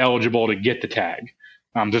actually eligible to get the tag.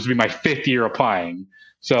 This will be my 5th year applying.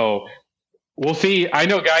 So we'll see. I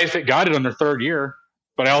know guys that got it on their 3rd year,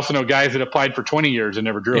 but I also know guys that applied for 20 years and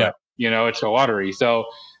never drew it. It's a lottery. So,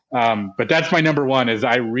 but that's my number one is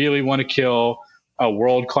I really want to kill a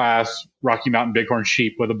world-class Rocky Mountain bighorn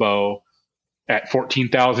sheep with a bow at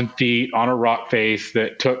 14,000 feet on a rock face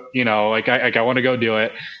that took, I want to go do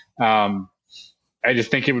it. I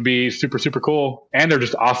just think it would be super, super cool. And they're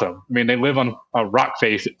just awesome. I mean, they live on a rock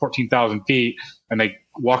face at 14,000 feet and they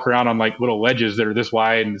walk around on like little ledges that are this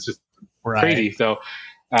wide and it's just crazy. So,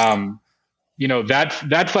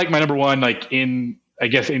 that's like my number one, like in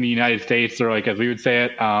the United States or like, as we would say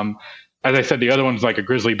it. As I said, the other one's like a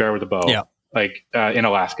grizzly bear with a bow, in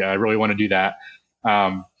Alaska. I really want to do that.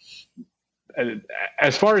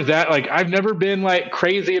 As far as that, like I've never been like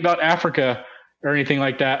crazy about Africa or anything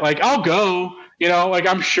like that. Like I'll go,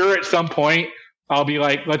 I'm sure at some point I'll be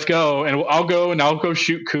like, let's go. And I'll go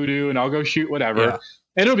shoot kudu and I'll go shoot whatever. Yeah.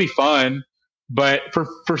 And it'll be fun. But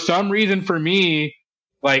for some reason for me,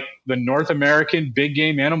 like the North American big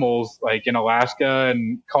game animals, like in Alaska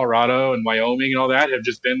and Colorado and Wyoming and all that have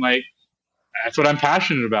just been like, that's what I'm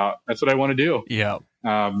passionate about. That's what I want to do. Yeah.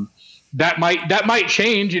 That might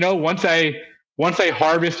change, once I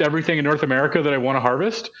harvest everything in North America that I want to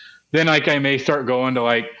harvest, then like I may start going to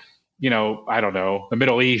like, I don't know, the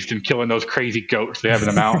Middle East and killing those crazy goats they have in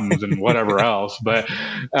the mountains and whatever else. But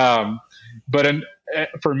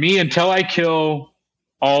for me, until I kill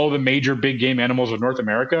all the major big game animals of North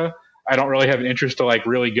America, I don't really have an interest to like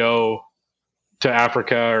really go to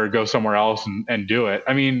Africa or go somewhere else and do it.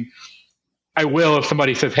 I mean, I will if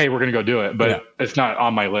somebody says, hey, we're going to go do it, but it's not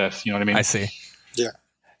on my list. You know what I mean? I see. Yeah.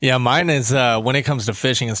 Yeah. Mine is, when it comes to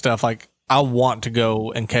fishing and stuff, like I want to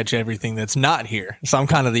go and catch everything that's not here. So I'm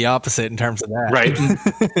kind of the opposite in terms of that.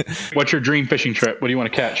 Right. What's your dream fishing trip? What do you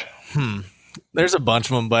want to catch? There's a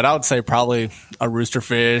bunch of them, but I would say probably a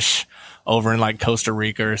roosterfish over in like Costa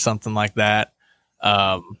Rica or something like that.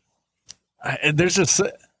 There's just,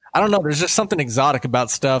 I don't know. There's just something exotic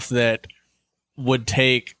about stuff that would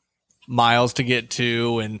take miles to get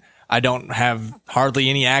to and I don't have hardly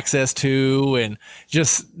any access to, and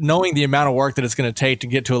just knowing the amount of work that it's going to take to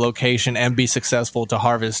get to a location and be successful to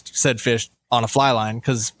harvest said fish on a fly line.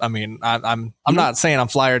 Cause I mean, I'm not saying I'm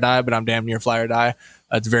fly or die, but I'm damn near fly or die.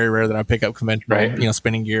 It's very rare that I pick up conventional,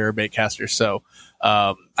 spinning gear or bait casters. So,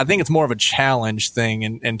 I think it's more of a challenge thing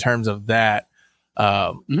in terms of that,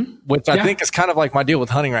 which I think is kind of like my deal with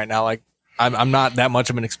hunting right now. Like, I'm not that much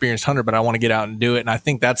of an experienced hunter, but I want to get out and do it. And I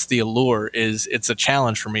think that's the allure is it's a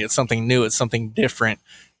challenge for me. It's something new. It's something different.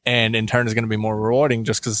 And in turn is going to be more rewarding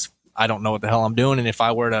just because I don't know what the hell I'm doing. And if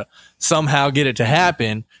I were to somehow get it to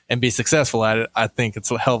happen and be successful at it, I think it's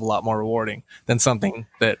a hell of a lot more rewarding than something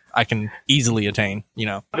that I can easily attain,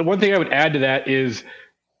 The one thing I would add to that is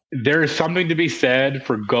there is something to be said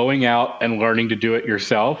for going out and learning to do it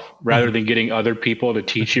yourself rather than getting other people to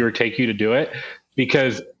teach you or take you to do it.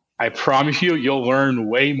 Because I promise you'll learn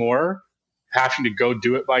way more having to go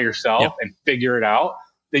do it by yourself and figure it out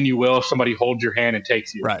than you will if somebody holds your hand and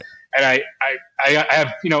takes you. Right. And I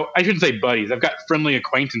have, I shouldn't say buddies. I've got friendly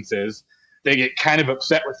acquaintances. They get kind of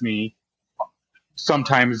upset with me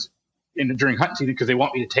sometimes during hunting season because they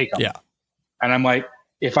want me to take them. Yeah. And I'm like,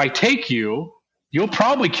 if I take you, you'll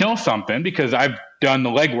probably kill something because I've done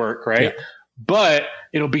the legwork, right? Yeah. But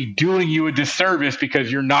it'll be doing you a disservice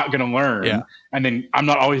because you're not going to learn. Yeah. And then I'm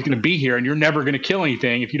not always going to be here and you're never going to kill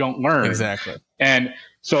anything if you don't learn. Exactly. And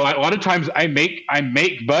so a lot of times I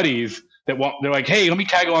make buddies that they're like, hey, let me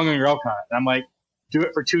tag along on your elk hunt. And I'm like, do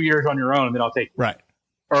it for 2 years on your own and then I'll take you. Right.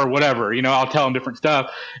 Or whatever, I'll tell them different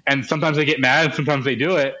stuff. And sometimes they get mad and sometimes they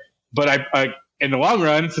do it. But I in the long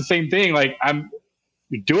run, it's the same thing. Like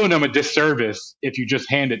you're doing them a disservice if you just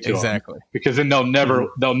hand it to them. Because then they'll never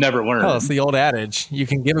learn. Oh, it's the old adage. You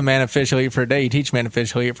can give a man a fish he'll eat for a day. You teach a man a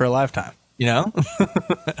fish he'll eat for a lifetime. Yeah.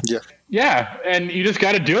 Yeah. And you just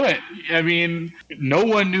got to do it. I mean, no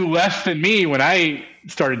one knew less than me when I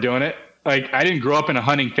started doing it. Like I didn't grow up in a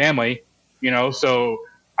hunting family, so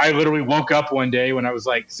I literally woke up one day when I was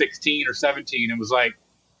like 16 or 17 and was like,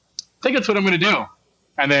 I think that's what I'm going to do.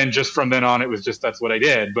 And then just from then on, it was just, that's what I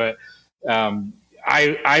did. But,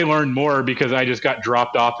 I learned more because I just got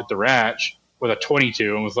dropped off at the ranch with a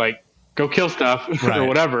 22 and was like, go kill stuff or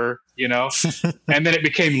whatever, and then it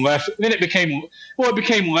became less, it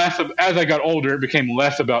became less of, as I got older, it became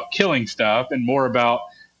less about killing stuff and more about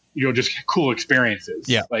just cool experiences.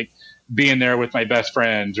 Yeah. Like being there with my best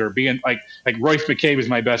friends, or being like Royce McCabe is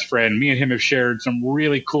my best friend. Me and him have shared some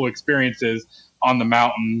really cool experiences on the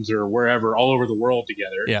mountains or wherever, all over the world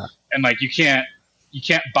together. Yeah. And like, you can't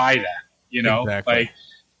buy that, Exactly. like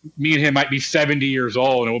me and him might be 70 years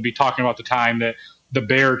old and we'll be talking about the time that the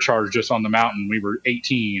bear charged us on the mountain. We were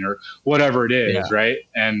 18 or whatever it is. Yeah. Right.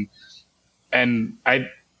 And I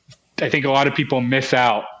think a lot of people miss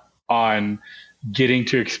out on getting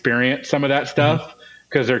to experience some of that stuff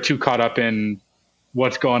because they're too caught up in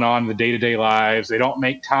what's going on in the day-to-day lives. They don't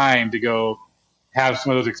make time to go have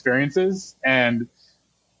some of those experiences, and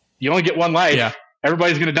you only get one life. Yeah.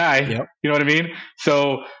 Everybody's going to die. Yep. You know what I mean?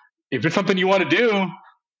 So if it's something you want to do,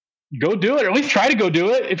 go do it, or at least try to go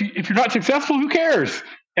do it. If you're not successful, who cares?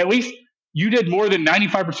 At least you did more than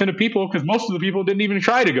 95% of people, because most of the people didn't even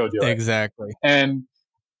try to go do it. Exactly. And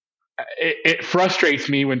it frustrates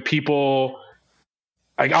me when people,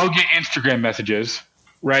 like, I'll get Instagram messages,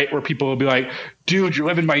 right, where people will be like, dude, you're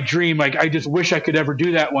living my dream. Like, I just wish I could ever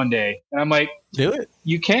do that one day. And I'm like, do it.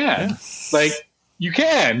 You can. Yeah. Like, you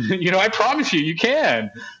can. I promise you can.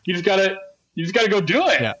 You just gotta go do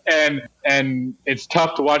it. Yeah. And it's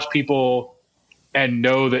tough to watch people and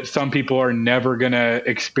know that some people are never gonna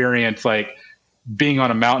experience like being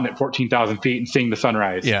on a mountain at 14,000 feet and seeing the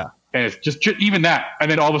sunrise. Yeah. And it's just even that. And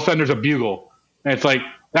then all of a sudden there's a bugle. And it's like,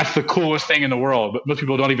 that's the coolest thing in the world. But most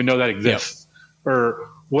people don't even know that exists. Yep. Or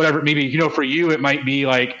whatever. Maybe, for you, it might be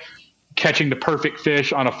like catching the perfect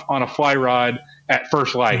fish on a fly rod at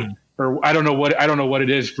first light. Mm-hmm. Or I don't know what it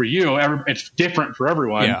is for you. It's different for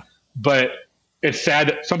everyone. Yeah. But it's sad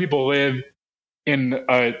that some people live in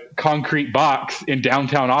a concrete box in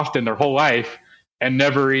downtown Austin their whole life and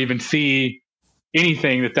never even see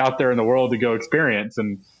anything that's out there in the world to go experience.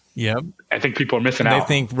 And yep. I think people are missing out.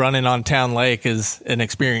 They think running on Town Lake is an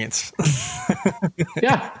experience.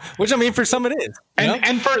 Yeah. Which, I mean, for some it is.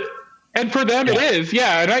 And for them it is.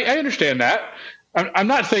 Yeah. And I understand that. I'm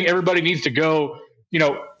not saying everybody needs to go,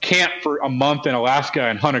 camp for a month in Alaska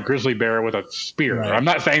and hunt a grizzly bear with a spear. Right. I'm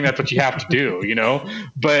not saying that's what you have to do,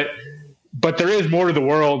 but there is more to the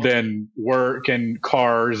world than work and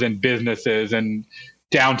cars and businesses and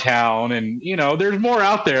downtown. And, there's more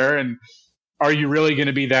out there. And are you really going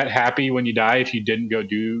to be that happy when you die if you didn't go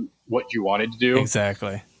do what you wanted to do?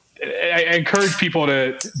 Exactly. I encourage people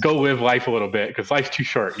to go live life a little bit, because life's too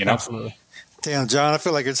short, Absolutely. Damn, John, I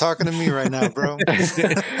feel like you're talking to me right now, bro. It's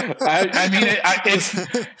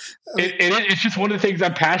just one of the things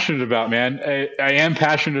I'm passionate about, man. I am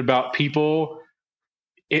passionate about people,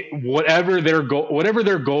 whatever their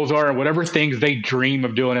goals are and whatever things they dream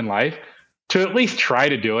of doing in life, to at least try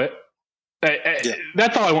to do it.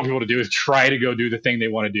 That's all I want people to do, is try to go do the thing they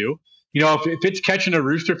want to do. If it's catching a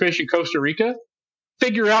roosterfish in Costa Rica,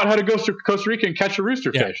 figure out how to go to Costa Rica and catch a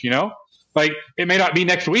roosterfish. Like, it may not be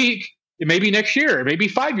next week. It may be next year. It may be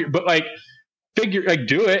 5 years. But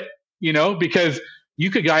do it, because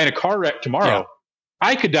you could die in a car wreck tomorrow. Yeah.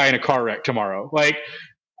 I could die in a car wreck tomorrow. Like,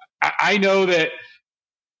 I know that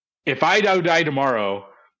if I die tomorrow,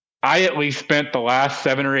 I at least spent the last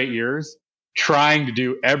 7 or 8 years trying to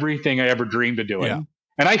do everything I ever dreamed of doing. Yeah.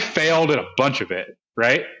 And I failed at a bunch of it,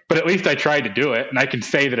 right? But at least I tried to do it, and I can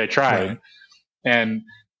say that I tried. Right. And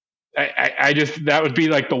I just, that would be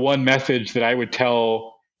like the one message that I would tell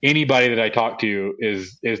anybody that I talk to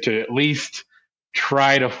is to at least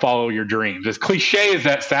try to follow your dreams. As cliche as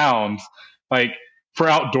that sounds, like, for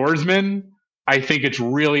outdoorsmen, I think it's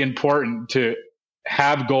really important to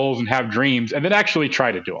have goals and have dreams and then actually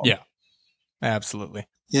try to do them. Yeah, absolutely.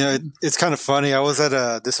 It's kind of funny. I was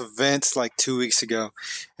at this event like 2 weeks ago,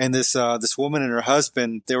 and this woman and her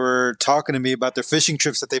husband, they were talking to me about their fishing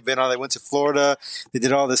trips that they've been on. They went to Florida. They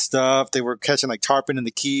did all this stuff. They were catching like tarpon in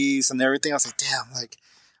the Keys and everything. I was like, damn, like,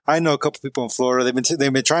 I know a couple people in Florida.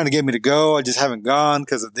 They've been trying to get me to go. I just haven't gone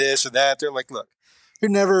because of this or that. They're like, look,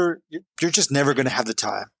 you're just never going to have the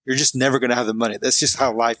time. You're just never going to have the money. That's just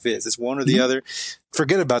how life is. It's one or the other.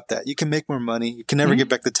 Forget about that. You can make more money. You can never get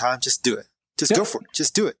back the time. Just do it. Just go for it.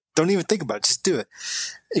 Just do it. Don't even think about it. Just do it.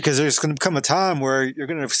 Because there's going to come a time where you're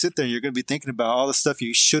going to sit there and you're going to be thinking about all the stuff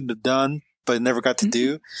you shouldn't have done, but never got to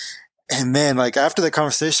do. And man, like, after that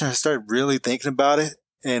conversation, I started really thinking about it.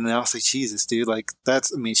 And I was like, Jesus, dude, like,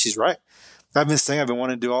 she's right. I've been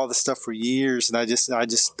wanting to do all this stuff for years, and I just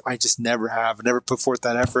never have. I never put forth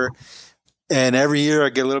that effort. And every year I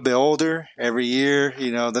get a little bit older. Every year,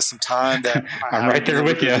 there's some time that I'm right there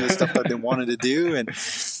with you. Do the stuff I've been wanting to do. And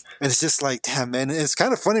it's just like, damn, man, it's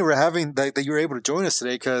kind of funny we're having that you were able to join us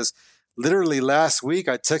today, because literally last week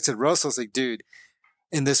I texted Russell. I was like, dude,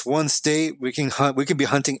 in this one state, we can be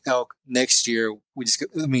hunting elk next year.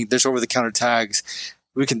 There's over the counter tags.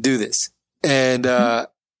 we can do this. And I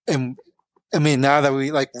mean, now that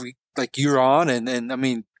we you're on and I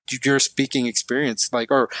mean, your speaking experience,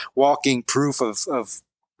 like, or walking proof of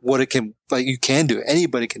what it can, like, you can do it.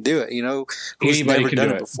 Anybody can do it, you know, who's never done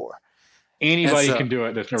it before. Anybody can do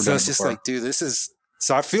it that's never done it before. So it's just like, dude, this is,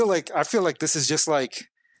 so I feel like this is just like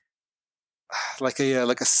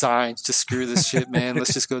a sign to screw this shit, man.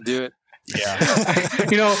 Let's just go do it. Yeah.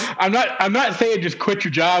 You know, I'm not saying just quit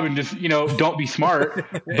your job and just, you know, don't be smart,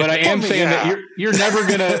 but I am saying that you're never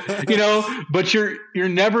gonna, you know, but you're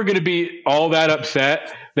never gonna be all that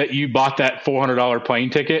upset that you bought that $400 plane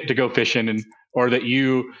ticket to go fishing, or that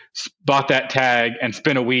you bought that tag and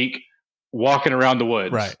spent a week walking around the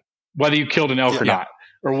woods, right? Whether you killed an elk or not,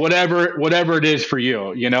 or whatever it is for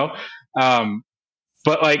you, you know.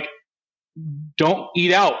 But like, don't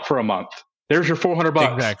eat out for a month. There's your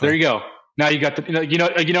 $400. Exactly. There you go. Now you got the,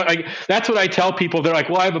 that's what I tell people. They're like,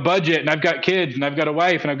 well, I have a budget and I've got kids and I've got a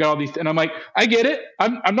wife and I've got all these. And I'm like, I get it.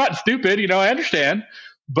 I'm not stupid. You know, I understand,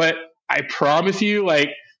 but I promise you, like,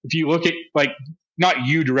 if you look at, like, not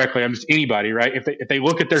you directly, I'm just anybody, right? If they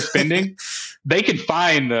look at their spending, they can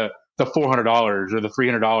find the $400 or the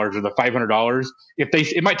 $300 or the $500.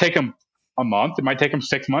 It might take them a month. It might take them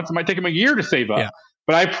 6 months. It might take them a year to save up. Yeah.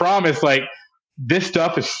 But I promise, like, this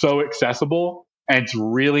stuff is so accessible and it's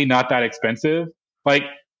really not that expensive. Like,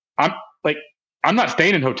 I'm not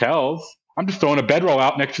staying in hotels. I'm just throwing a bedroll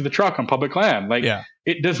out next to the truck on public land. Like,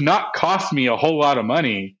 it does not cost me a whole lot of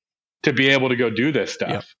money to be able to go do this stuff.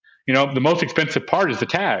 Yeah. You know, the most expensive part is the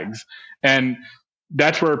tags. And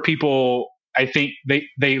that's where people, I think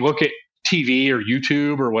they look at TV or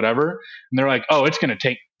YouTube or whatever, and they're like, oh, it's going to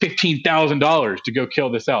take $15,000 to go kill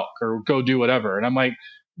this elk or go do whatever. And I'm like,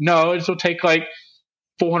 no, this will take like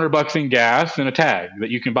 $400 in gas and a tag that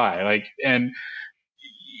you can buy. Like, and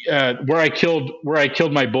where I killed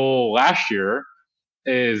my bull last year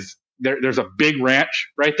is there's a big ranch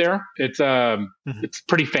right there. It's it's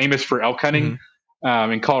pretty famous for elk hunting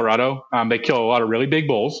in Colorado. They kill a lot of really big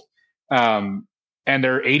bulls, and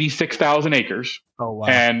they're 86,000 acres. Oh wow!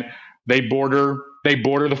 And they border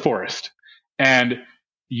the forest, and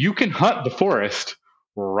you can hunt the forest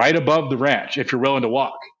right above the ranch if you're willing to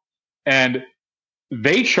walk. And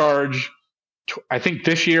they charge, I think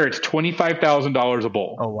this year it's $25,000 a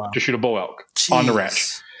bull to shoot a bull elk on the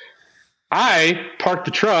ranch. I parked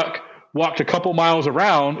the truck, walked a couple miles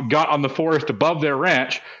around, got on the forest above their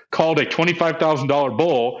ranch, called a $25,000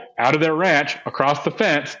 bull out of their ranch across the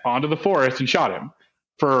fence onto the forest and shot him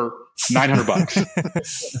for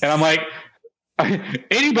 $900. And I'm like,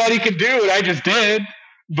 anybody can do what I just did,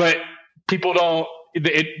 but people don't.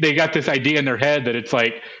 They got this idea in their head that it's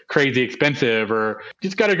like crazy expensive, or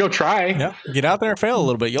just got to go try. Yeah, get out there and fail a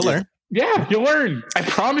little bit. You'll learn. Yeah, you'll learn. I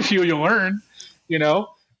promise you'll learn. You know,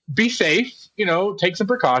 be safe. You know, take some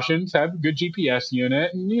precautions. Have a good GPS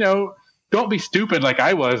unit, and, you know, don't be stupid like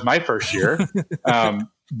I was my first year.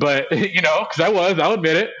 But, you know, because I'll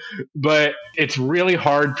admit it. But it's really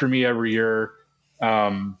hard for me every year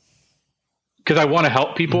because I want to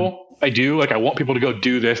help people. I do. Like, I want people to go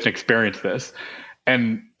do this and experience this.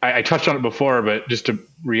 And I touched on it before, but just to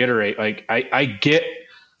reiterate, like, I get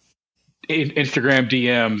Instagram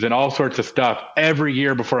DMs and all sorts of stuff every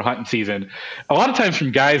year before hunting season. A lot of times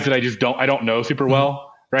from guys that I don't know super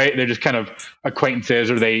well, right? They're just kind of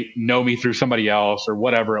acquaintances, or they know me through somebody else or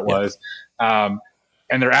whatever it was. And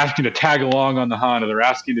they're asking to tag along on the hunt, or they're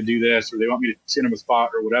asking to do this, or they want me to send them a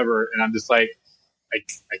spot or whatever. And I'm just like,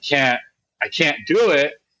 I can't do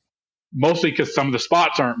it, mostly because some of the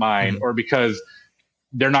spots aren't mine, or because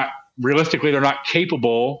they're not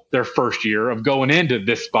capable their first year of going into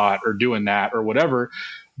this spot or doing that or whatever.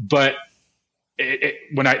 But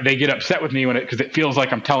when they get upset with me because it feels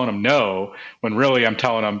like I'm telling them no, when really I'm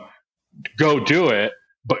telling them go do it,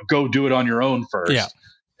 but go do it on your own first. Yeah.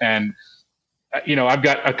 And you know, I've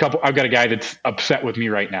got a guy that's upset with me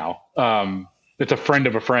right now. It's a friend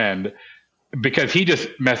of a friend, because he just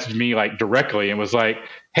messaged me like directly and was like,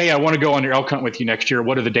 hey, I want to go on your elk hunt with you next year.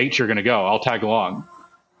 What are the dates you're going to go? I'll tag along.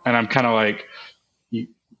 And I'm kind of like,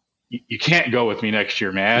 you can't go with me next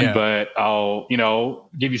year, man, but I'll, you know,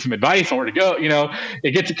 give you some advice on where to go. You know,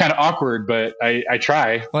 it gets kind of awkward, but I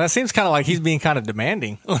try. Well, that seems kind of like he's being kind of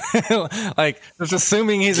demanding, like just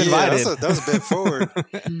assuming he's invited. That was a bit forward.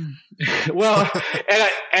 Well,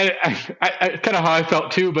 and I kind of how I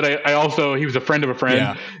felt too, but I also, he was a friend of a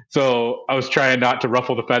friend. So I was trying not to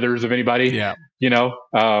ruffle the feathers of anybody, you know,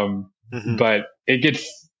 but it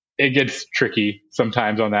gets tricky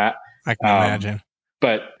sometimes on that. I can imagine.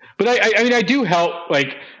 But I mean, I do help.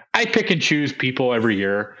 Like, I pick and choose people every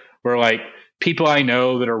year where, like, people I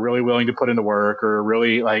know that are really willing to put in the work or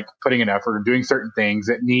really like putting an effort or doing certain things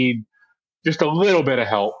that need just a little bit of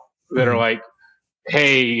help that are like,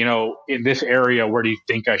 hey, you know, in this area, where do you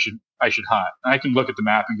think I should hunt? And I can look at the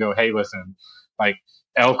map and go, hey, listen, like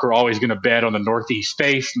elk are always going to bed on the northeast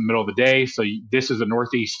face in the middle of the day. So this is a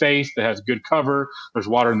northeast face that has good cover. There's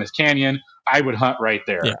water in this canyon. I would hunt right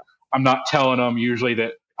there. Yeah. I'm not telling them usually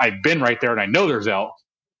that I've been right there and I know there's elk,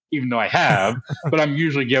 even though I have, but I'm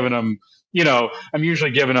usually giving them,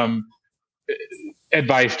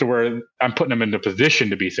 advice to where I'm putting them in the position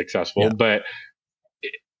to be successful. Yeah. But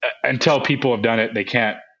until people have done it, they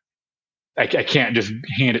can't. I can't just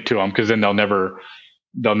hand it to them because then they'll never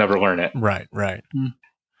learn it. Right. Mm-hmm.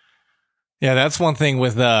 Yeah, that's one thing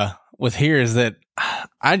with here is that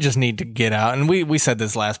I just need to get out. And we said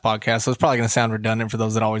this last podcast, so it's probably going to sound redundant for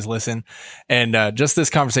those that always listen. And just this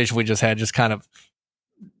conversation we just had just kind of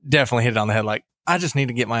definitely hit it on the head. Like, I just need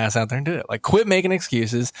to get my ass out there and do it. Like, quit making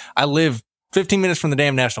excuses. I live 15 minutes from the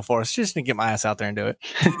damn national forest. Just need to get my ass out there and do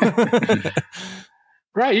it.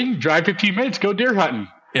 Right. You can drive 15 minutes, go deer hunting.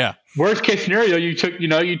 Yeah. Worst case scenario, you took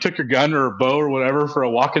your gun or a bow or whatever for a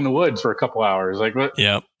walk in the woods for a couple hours. Like, what?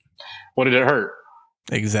 Yep. What did it hurt?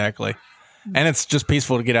 Exactly. And it's just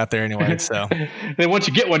peaceful to get out there anyway. So then once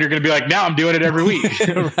you get one, you're going to be like, now I'm doing it every week.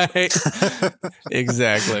 Right.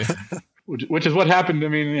 Exactly. Which is what happened. I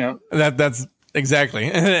mean, you know, that's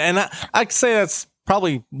exactly. And I'd say that's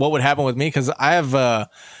probably what would happen with me. Cause I have an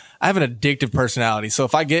addictive personality. So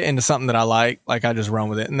if I get into something that I like I just run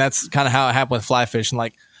with it. And that's kind of how it happened with fly fishing.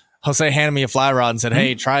 Like, Jose handed me a fly rod and said,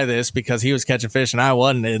 hey, try this, because he was catching fish and I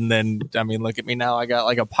wasn't. And then, I mean, look at me now. I got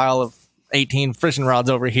like a pile of 18 fishing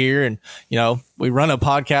rods over here. And, you know, we run a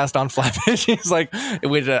podcast on fly fishing. It's like,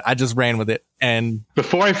 I just ran with it. And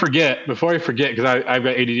before I forget, because I've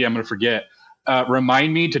got ADD, I'm going to forget.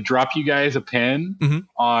 Remind me to drop you guys a pin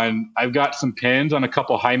on, I've got some pins on a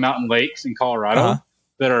couple high mountain lakes in Colorado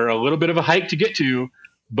that are a little bit of a hike to get to.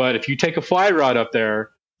 But if you take a fly rod up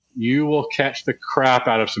there, you will catch the crap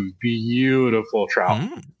out of some beautiful trout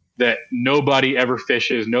that nobody ever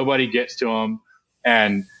fishes. Nobody gets to them.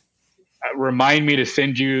 And remind me to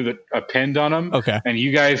send you a pins on them. Okay. And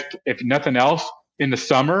you guys, if nothing else, in the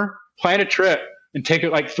summer, plan a trip and take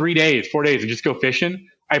it like 4 days and just go fishing.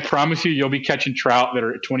 I promise you'll be catching trout that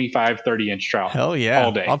are 25, 30-inch trout. Hell yeah.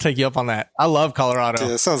 All day. I'll take you up on that. I love Colorado.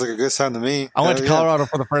 Yeah, that sounds like a good time to me. I went to Colorado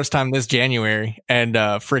for the first time this January and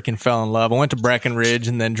freaking fell in love. I went to Breckenridge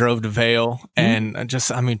and then drove to Vail and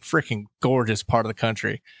freaking gorgeous part of the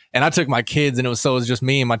country. And I took my kids and it was just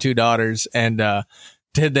me and my two daughters and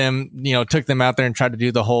took them out there and tried to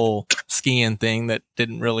do the whole skiing thing that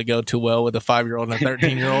didn't really go too well with a 5-year-old and a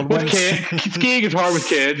 13-year-old. Skiing is hard with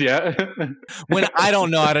kids, yeah. When I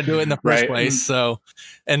don't know how to do it in the first place. So,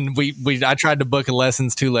 and I tried to book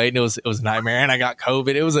lessons too late and it was a nightmare and I got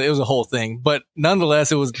COVID. It was a whole thing, but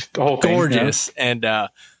nonetheless, it was gorgeous. Thing, yeah. And,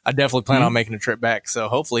 I definitely plan on making a trip back. So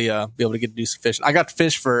hopefully, be able to get to do some fishing. I got to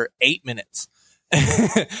fish for 8 minutes.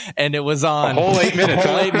 And it was on a whole 8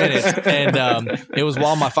 minutes. And it was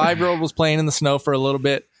while my 5-year-old was playing in the snow for a little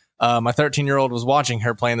bit. My 13-year-old was watching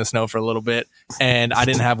her play in the snow for a little bit, and I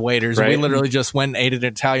didn't have waiters. Right. We literally just went and ate at an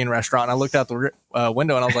Italian restaurant. And I looked out the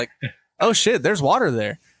window and I was like, "Oh shit, there's water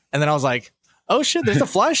there." And then I was like, "Oh shit, there's a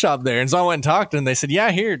fly shop there." And so I went and talked, and they said,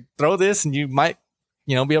 "Yeah, here, throw this, and you might."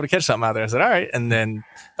 Be able to catch something out there. I said, all right. And then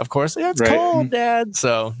of course, it's cold, Dad.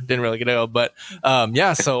 So didn't really get to go, but,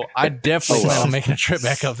 so I definitely plan on making a trip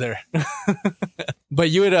back up there. But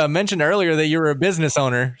you had mentioned earlier that you were a business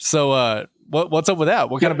owner. So, what's up with that?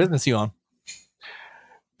 What kind of business you own?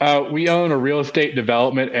 We own a real estate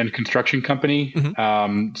development and construction company.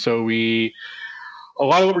 So a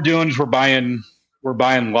lot of what we're doing is we're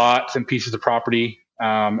buying lots and pieces of property.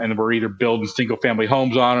 And we're either building single family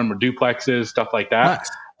homes on them or duplexes, stuff like that.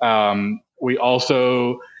 Nice. We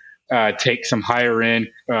also take some higher end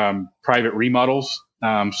private remodels.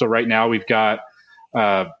 So right now we've got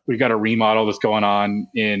a remodel that's going on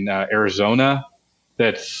in Arizona.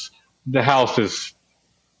 The house is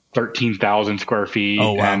 13,000 square feet.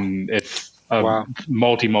 Oh, wow. And it's a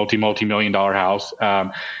multi-million dollar house.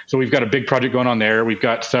 So we've got a big project going on there. We've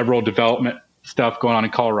got several development stuff going on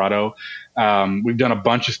in Colorado. We've done a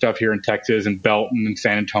bunch of stuff here in Texas and Belton and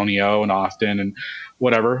San Antonio and Austin and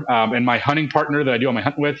whatever. And my hunting partner that I do all my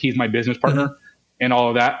hunting with, he's my business partner in all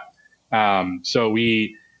of that. So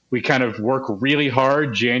we kind of work really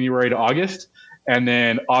hard January to August, and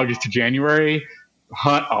then August to January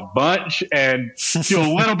hunt a bunch and do a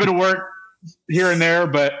little bit of work here and there.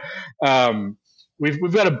 But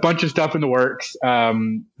we've got a bunch of stuff in the works.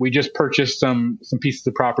 We just purchased some pieces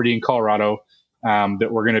of property in Colorado that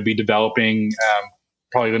we're going to be developing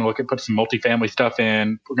probably going to look at put some multifamily stuff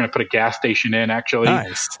in. We're going to put a gas station in actually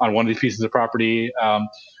on one of these pieces of property.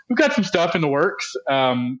 We've got some stuff in the works.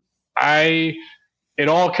 It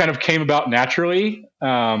all kind of came about naturally.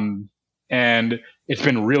 And it's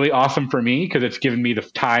been really awesome for me because it's given me the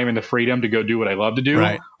time and the freedom to go do what I love to do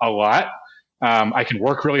a lot. I can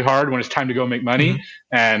work really hard when it's time to go make money,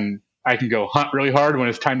 and I can go hunt really hard when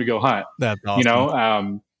it's time to go hunt. That's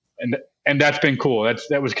awesome. And that's been cool.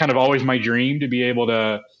 That was kind of always my dream, to be able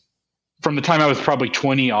to, from the time I was probably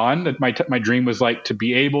 20 on, that my dream was like to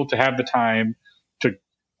be able to have the time to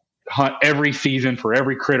hunt every season for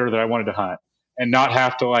every critter that I wanted to hunt, and not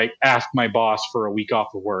have to like ask my boss for a week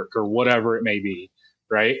off of work or whatever it may be.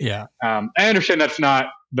 Right. Yeah. I understand that's not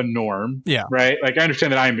the norm. Yeah. Right. Like, I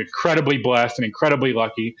understand that I am incredibly blessed and incredibly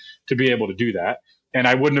lucky to be able to do that. And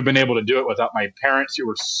I wouldn't have been able to do it without my parents, who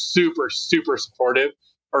were super, super supportive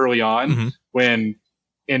early on. When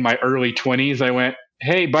in my early 20s, I went,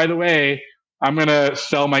 hey, by the way, I'm going to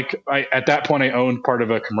sell at that point, I owned part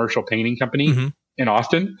of a commercial painting company in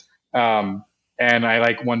Austin. And I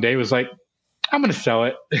like one day was like, I'm going to sell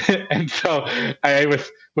it. And so I was,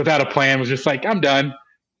 without a plan, was just like, I'm done.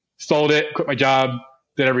 Sold it, quit my job,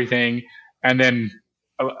 did everything. And then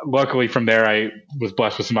luckily from there, I was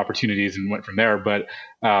blessed with some opportunities and went from there. But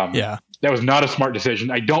that was not a smart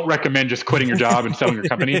decision. I don't recommend just quitting your job and selling your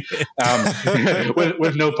company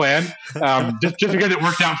with no plan. Just because it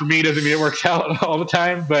worked out for me doesn't mean it works out all the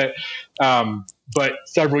time. But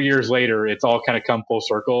several years later, it's all kind of come full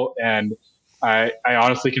circle. And I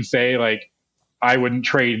honestly can say, like, I wouldn't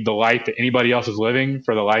trade the life that anybody else is living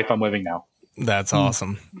for the life I'm living now. That's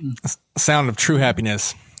awesome. Sound of true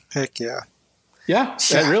happiness. Heck yeah. Yeah,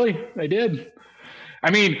 I did.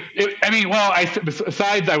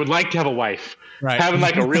 Besides, I would like to have a wife. Right. Having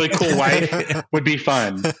like a really cool wife would be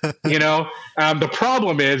fun. The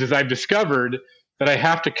problem is I've discovered that I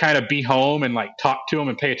have to kind of be home and like talk to them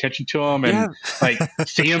and pay attention to them and like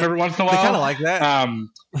see them every once in a while. They kind of like that.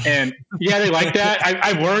 And yeah, they like that.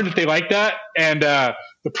 I've learned that they like that. And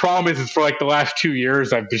the problem is for like the last 2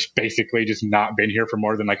 years, I've just basically just not been here for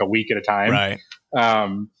more than like a week at a time. Right.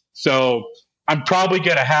 So I'm probably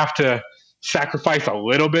going to have to sacrifice a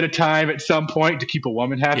little bit of time at some point to keep a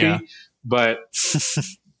woman happy, but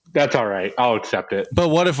that's all right. I'll accept it. But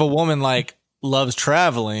what if a woman like loves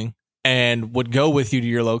traveling and would go with you to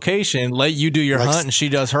your location, let you do your hunt, and she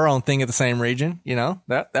does her own thing at the same region?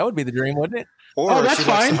 That would be the dream, wouldn't it? That's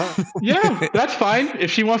fine. Yeah, that's fine.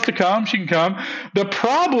 If she wants to come, she can come. The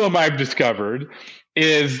problem I've discovered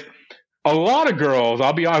is a lot of girls,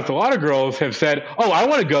 I'll be honest, a lot of girls have said, oh, I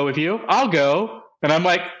want to go with you. I'll go. And I'm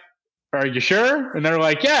like, are you sure? And they're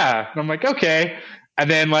like, yeah. And I'm like, okay. And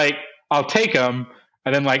then like, I'll take them.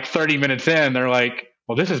 And then like 30 minutes in, they're like,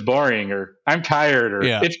 well, this is boring, or I'm tired, or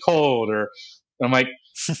it's cold, or I'm like,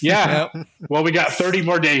 yeah, well, we got 30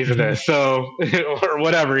 more days of this. So, or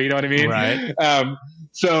whatever, you know what I mean? Right.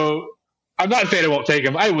 So I'm not saying I won't take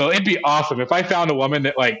them. I will. It'd be awesome if I found a woman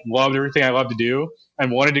that like loved everything I love to do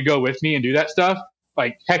and wanted to go with me and do that stuff.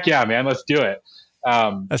 Like, heck yeah, man, let's do it.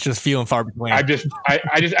 That's just few and far between. I just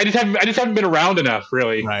haven't been around enough,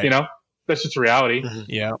 really. Right. That's just reality.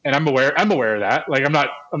 Yeah. And I'm aware of that. Like, I'm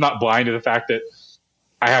not blind to the fact that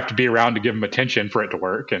I have to be around to give them attention for it to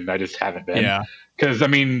work. And I just haven't been. Yeah. Cause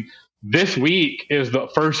this week is the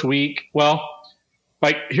first week. Well,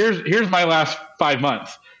 like here's my last 5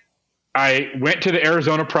 months. I went to the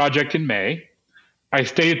Arizona project in May. I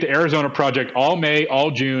stayed at the Arizona project all May,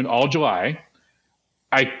 all June, all July.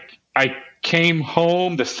 I came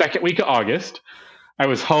home the second week of August. I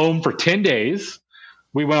was home for 10 days.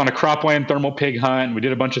 We went on a cropland thermal pig hunt, and we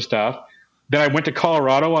did a bunch of stuff. Then I went to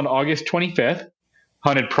Colorado on August 25th,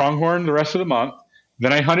 hunted pronghorn the rest of the month.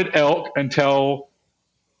 Then I hunted elk until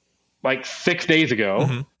like 6 days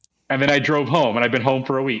ago. And then I drove home, and I've been home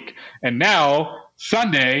for a week. And now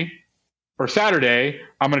Sunday or Saturday,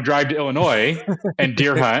 I'm going to drive to Illinois and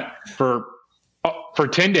deer hunt for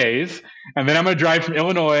 10 days. And then I'm going to drive from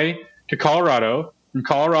Illinois to Colorado, from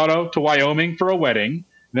Colorado to Wyoming for a wedding.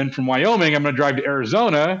 Then from Wyoming, I'm going to drive to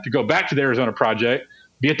Arizona to go back to the Arizona project,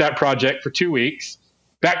 be at that project for 2 weeks,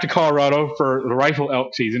 back to Colorado for the rifle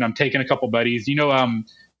elk season. I'm taking a couple buddies.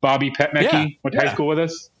 Bobby Petmecke went to high school with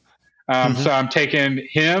us. So I'm taking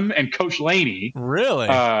him and Coach Laney. Really?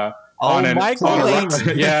 On a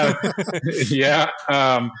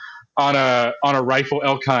rifle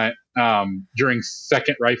elk hunt during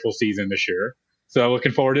second rifle season this year. So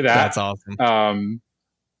looking forward to that. That's awesome.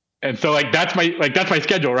 And so that's my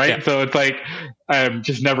schedule, right? Yeah. So it's like I'm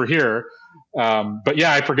just never here. But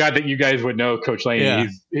yeah, I forgot that you guys would know Coach Laney. Yeah.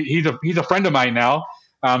 He's a friend of mine now.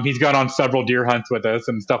 He's gone on several deer hunts with us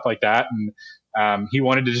and stuff like that. And He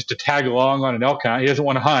wanted to tag along on an elk hunt. He doesn't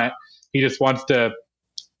want to hunt. He just wants to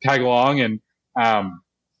tag along. And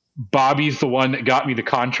Bobby's the one that got me the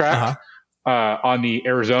contract on the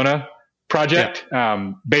Arizona project.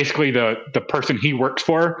 Basically, the person he works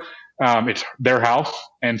for, it's their house,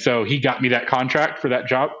 and so he got me that contract for that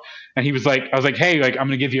job. And he was like, I was like, hey, like I'm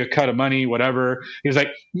gonna give you a cut of money, whatever. He was like,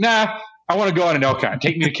 nah, I want to go on an elk hunt.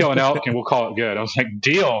 Take me to kill an elk, and we'll call it good. I was like,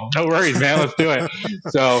 deal, no worries, man, let's do it.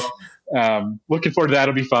 So, looking forward to that.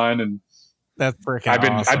 It'll be fun. And that's freaking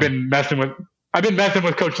awesome. I've been messing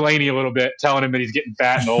with Coach Laney a little bit, telling him that he's getting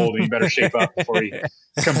fat and old and he better shape up before he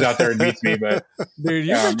comes out there and meets me. But dude,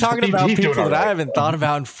 you've been talking about people that I haven't thought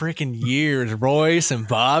about in freaking years. Royce and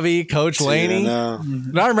Bobby, Coach Laney.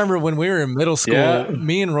 And I remember when we were in middle school,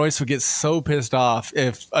 me and Royce would get so pissed off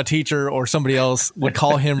if a teacher or somebody else would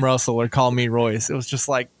call him Russell or call me Royce. It was just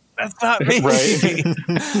like, that's not me. Right.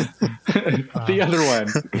 The other one.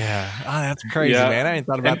 Yeah. Oh, that's crazy, man. I ain't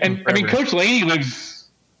thought about that. And I mean, Coach Laney lives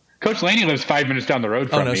 5 minutes down the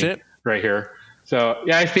road from me, right here. So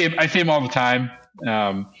yeah, I see him all the time.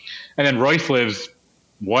 And then Royce lives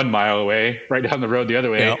 1 mile away, right down the road the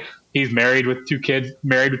other way. Yep. He's married with two kids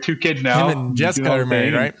now. Him and Jessica are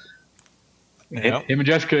married, right? Yep. Him and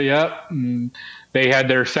Jessica, yep. And they had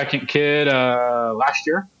their second kid last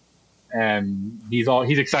year, and he's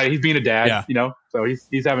excited. He's being a dad, so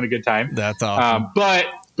he's having a good time. That's awesome. But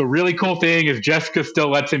the really cool thing is Jessica still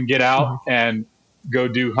lets him get out and go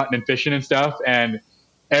do hunting and fishing and stuff. And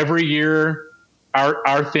every year,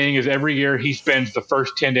 our thing is every year he spends the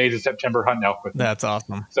first 10 days of September hunting elk with me. That's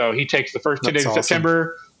awesome. So he takes the first 10 days of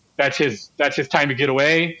September. That's his time to get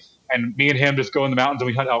away. And me and him just go in the mountains and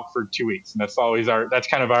we hunt elk for 2 weeks. And that's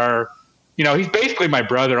kind of our, he's basically my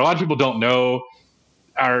brother. A lot of people don't know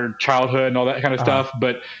our childhood and all that kind of stuff,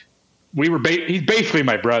 but he's basically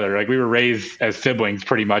my brother. Like we were raised as siblings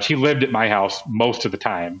pretty much. He lived at my house most of the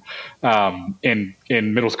time, in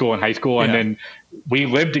middle school and high school. And then we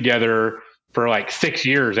lived together for like 6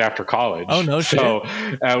 years after college. Oh, no shit. So,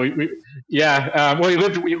 we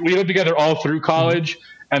lived together all through college.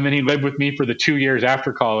 And then he lived with me for the 2 years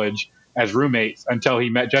after college as roommates until he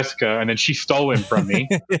met Jessica, and then she stole him from me.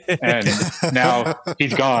 And now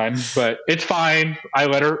he's gone, but it's fine. I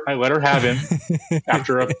let her have him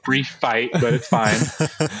after a brief fight, but it's fine.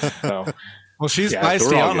 So, well, she's feisty.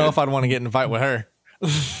 So I don't know if I'd want to get in a fight with her.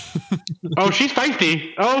 Oh, she's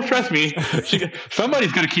feisty. Oh, trust me.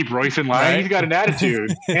 Somebody's going to keep Royce in line. Right? He's got an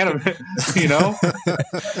attitude. Oh,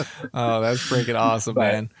 that's freaking awesome,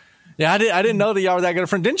 man. Yeah, I didn't know that y'all were that good of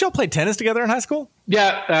friends. Didn't y'all play tennis together in high school?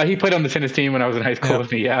 Yeah, he played on the tennis team when I was in high school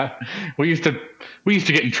with me. Yeah, we used to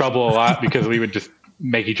get in trouble a lot because we would just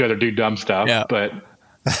make each other do dumb stuff. Yeah. But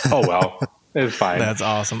oh well, it was fine. That's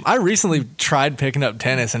awesome. I recently tried picking up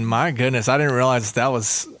tennis, and my goodness, I didn't realize that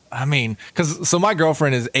was. I mean, so my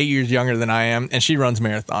girlfriend is 8 years younger than I am, and she runs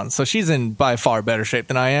marathons, so she's in by far better shape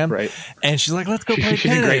than I am. Right. And she's like, "Let's go play tennis."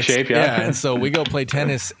 She's in great shape. Yeah. And so we go play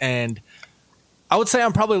tennis, and I would say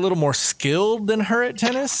I'm probably a little more skilled than her at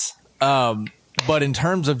tennis. But in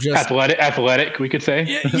terms of just athletic, we could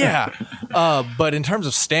say. Yeah. But in terms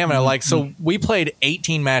of stamina, so we played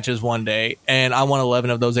 18 matches one day and I won 11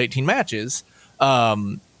 of those 18 matches.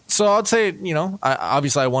 So I'd say,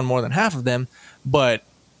 obviously I won more than half of them, but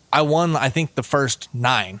I won, I think, the first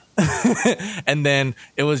 9. And then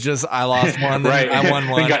it was just, I lost one. Then I won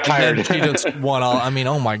one. Got tired. And then she just won all. I mean,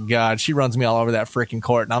 oh my God. She runs me all over that freaking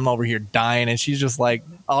court and I'm over here dying. And she's just like,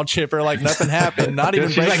 I'll chip her like nothing happened. Not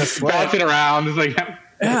even breaking a sweat. Bouncing around. It's like,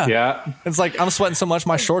 yeah. It's like, I'm sweating so much,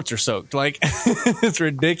 my shorts are soaked. Like, it's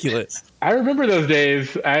ridiculous. I remember those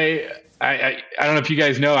days. I don't know if you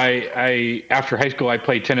guys know, I after high school I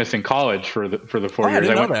played tennis in college for the 4 years.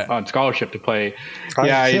 I went on scholarship to play.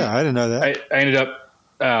 I didn't know that. I ended up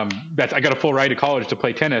I got a full ride to college to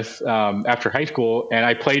play tennis after high school, and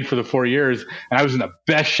I played for the 4 years, and I was in the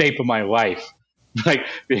best shape of my life.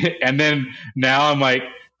 And then now I'm like,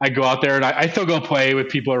 I go out there and I still go play with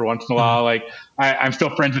people every once in a while. Like I'm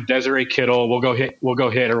still friends with Desiree Kittle. We'll go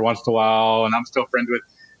hit her once in a while, and I'm still friends with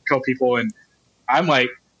a couple people, and I'm like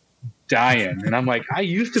dying. And I'm like, I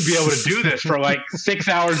used to be able to do this for like 6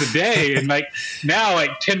 hours a day. And like now,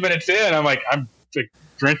 like 10 minutes in, I'm like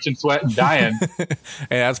drenched in sweat and dying. Hey,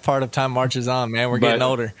 that's part of time marches on, man. We're getting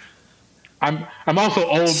older. I'm also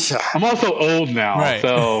old. I'm also old now. Right.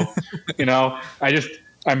 So,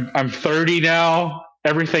 I'm 30 now.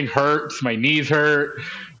 Everything hurts. My knees hurt.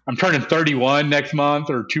 I'm turning 31 next month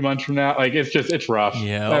or 2 months from now. Like it's rough.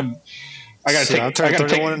 Yeah. I'm turning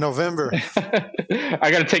 31 in November. I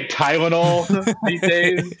got to take Tylenol these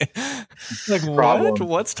days. Like, problem.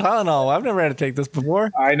 What's Tylenol? I've never had to take this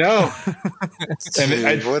before. I know.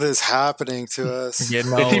 Dude, what is happening to us?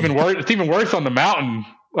 It's even worse. It's even worse on the mountain.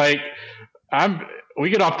 Like we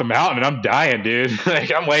get off the mountain and I'm dying, dude.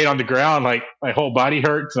 Like I'm laying on the ground, like my whole body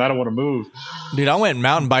hurts and I don't want to move. Dude, I went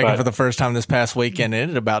mountain biking for the first time this past weekend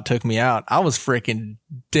and it about took me out. I was freaking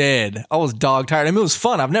dead. I was dog tired. I mean, it was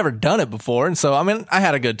fun. I've never done it before. And so, I mean, I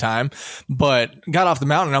had a good time, but got off the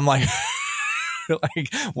mountain and I'm like,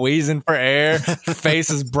 like wheezing for air, face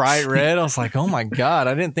is bright red. I was like, oh my God,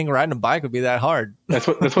 I didn't think riding a bike would be that hard. That's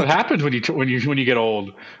what happens when you get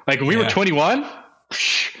old. Like when we were 21,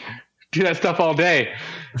 do that stuff all day.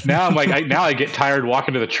 Now I'm like, I get tired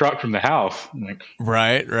walking to the truck from the house. I'm like,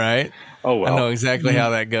 right. Oh well, I know exactly how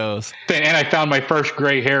that goes. And I found my first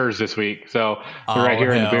gray hairs this week, so they're right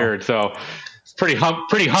here in the beard. So it's pretty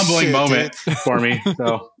humbling moment for me.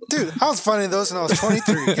 So, dude, I was finding those when I was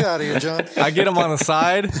 23. Get out of here, John. I get them on the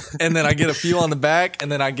side, and then I get a few on the back,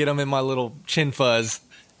 and then I get them in my little chin fuzz.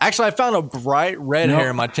 Actually, I found a bright red hair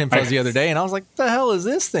in my chin fuzz the other day, and I was like, what the hell is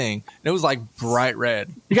this thing? And it was like bright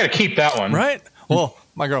red. You got to keep that one. Right? Well,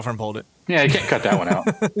 my girlfriend pulled it. Yeah, you can't cut that one out.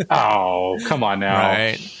 Oh, come on now.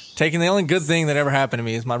 Right. Taking the only good thing that ever happened to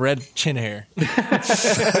me is my red chin hair. You can't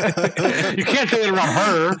say that around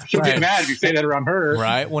her. She'll get mad if you say that around her.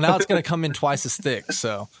 Right. Well, now it's going to come in twice as thick,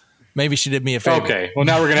 so maybe she did me a favor. Okay. Well,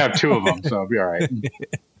 now we're going to have two of them, so it'll be all right.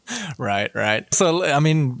 Right. So, I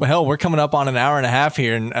mean, hell, we're coming up on an hour and a half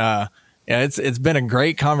here, and it's been a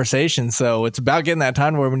great conversation. So it's about getting that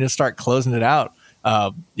time where we just start closing it out.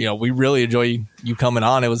 We really enjoy you coming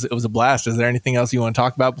on. It was a blast. Is there anything else you want to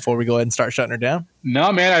talk about before we go ahead and start shutting her down?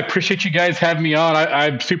 No, man, I appreciate you guys having me on.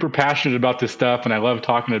 I'm super passionate about this stuff and I love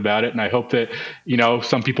talking about it. And I hope that,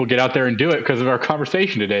 some people get out there and do it because of our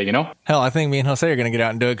conversation today, Hell, I think me and Jose are going to get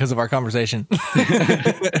out and do it because of our conversation.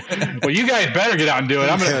 Well, you guys better get out and do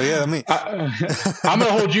it. I'm going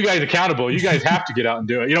to hold you guys accountable. You guys have to get out and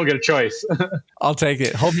do it. You don't get a choice. I'll take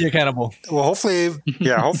it. Hold me accountable. Well, hopefully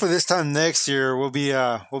this time next year we'll be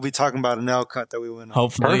talking about an elk hunt that we went on.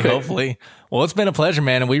 Hopefully. Well, it's been a pleasure,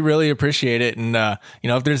 man, and we really appreciate it. And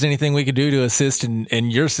if there's anything we could do to assist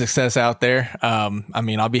in your success out there,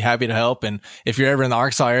 I'll be happy to help. And if you're ever in the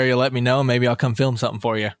Arkansas area, let me know. Maybe I'll come film something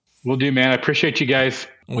for you. Will do, man. I appreciate you guys.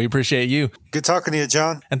 We appreciate you. Good talking to you,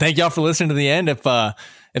 John. And thank y'all for listening to the end. If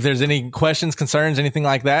there's any questions, concerns, anything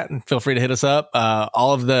like that, feel free to hit us up.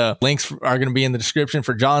 All of the links are going to be in the description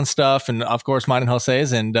for John's stuff and, of course, mine and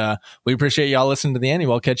Jose's. And we appreciate y'all listening to the end.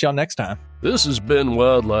 We'll catch y'all next time. This has been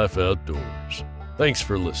Wildlife Outdoors. Thanks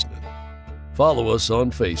for listening. Follow us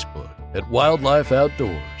on Facebook at Wildlife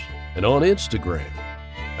Outdoors and on Instagram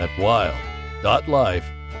at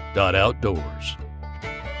wild.life.outdoors.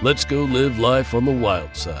 Let's go live life on the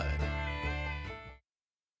wild side.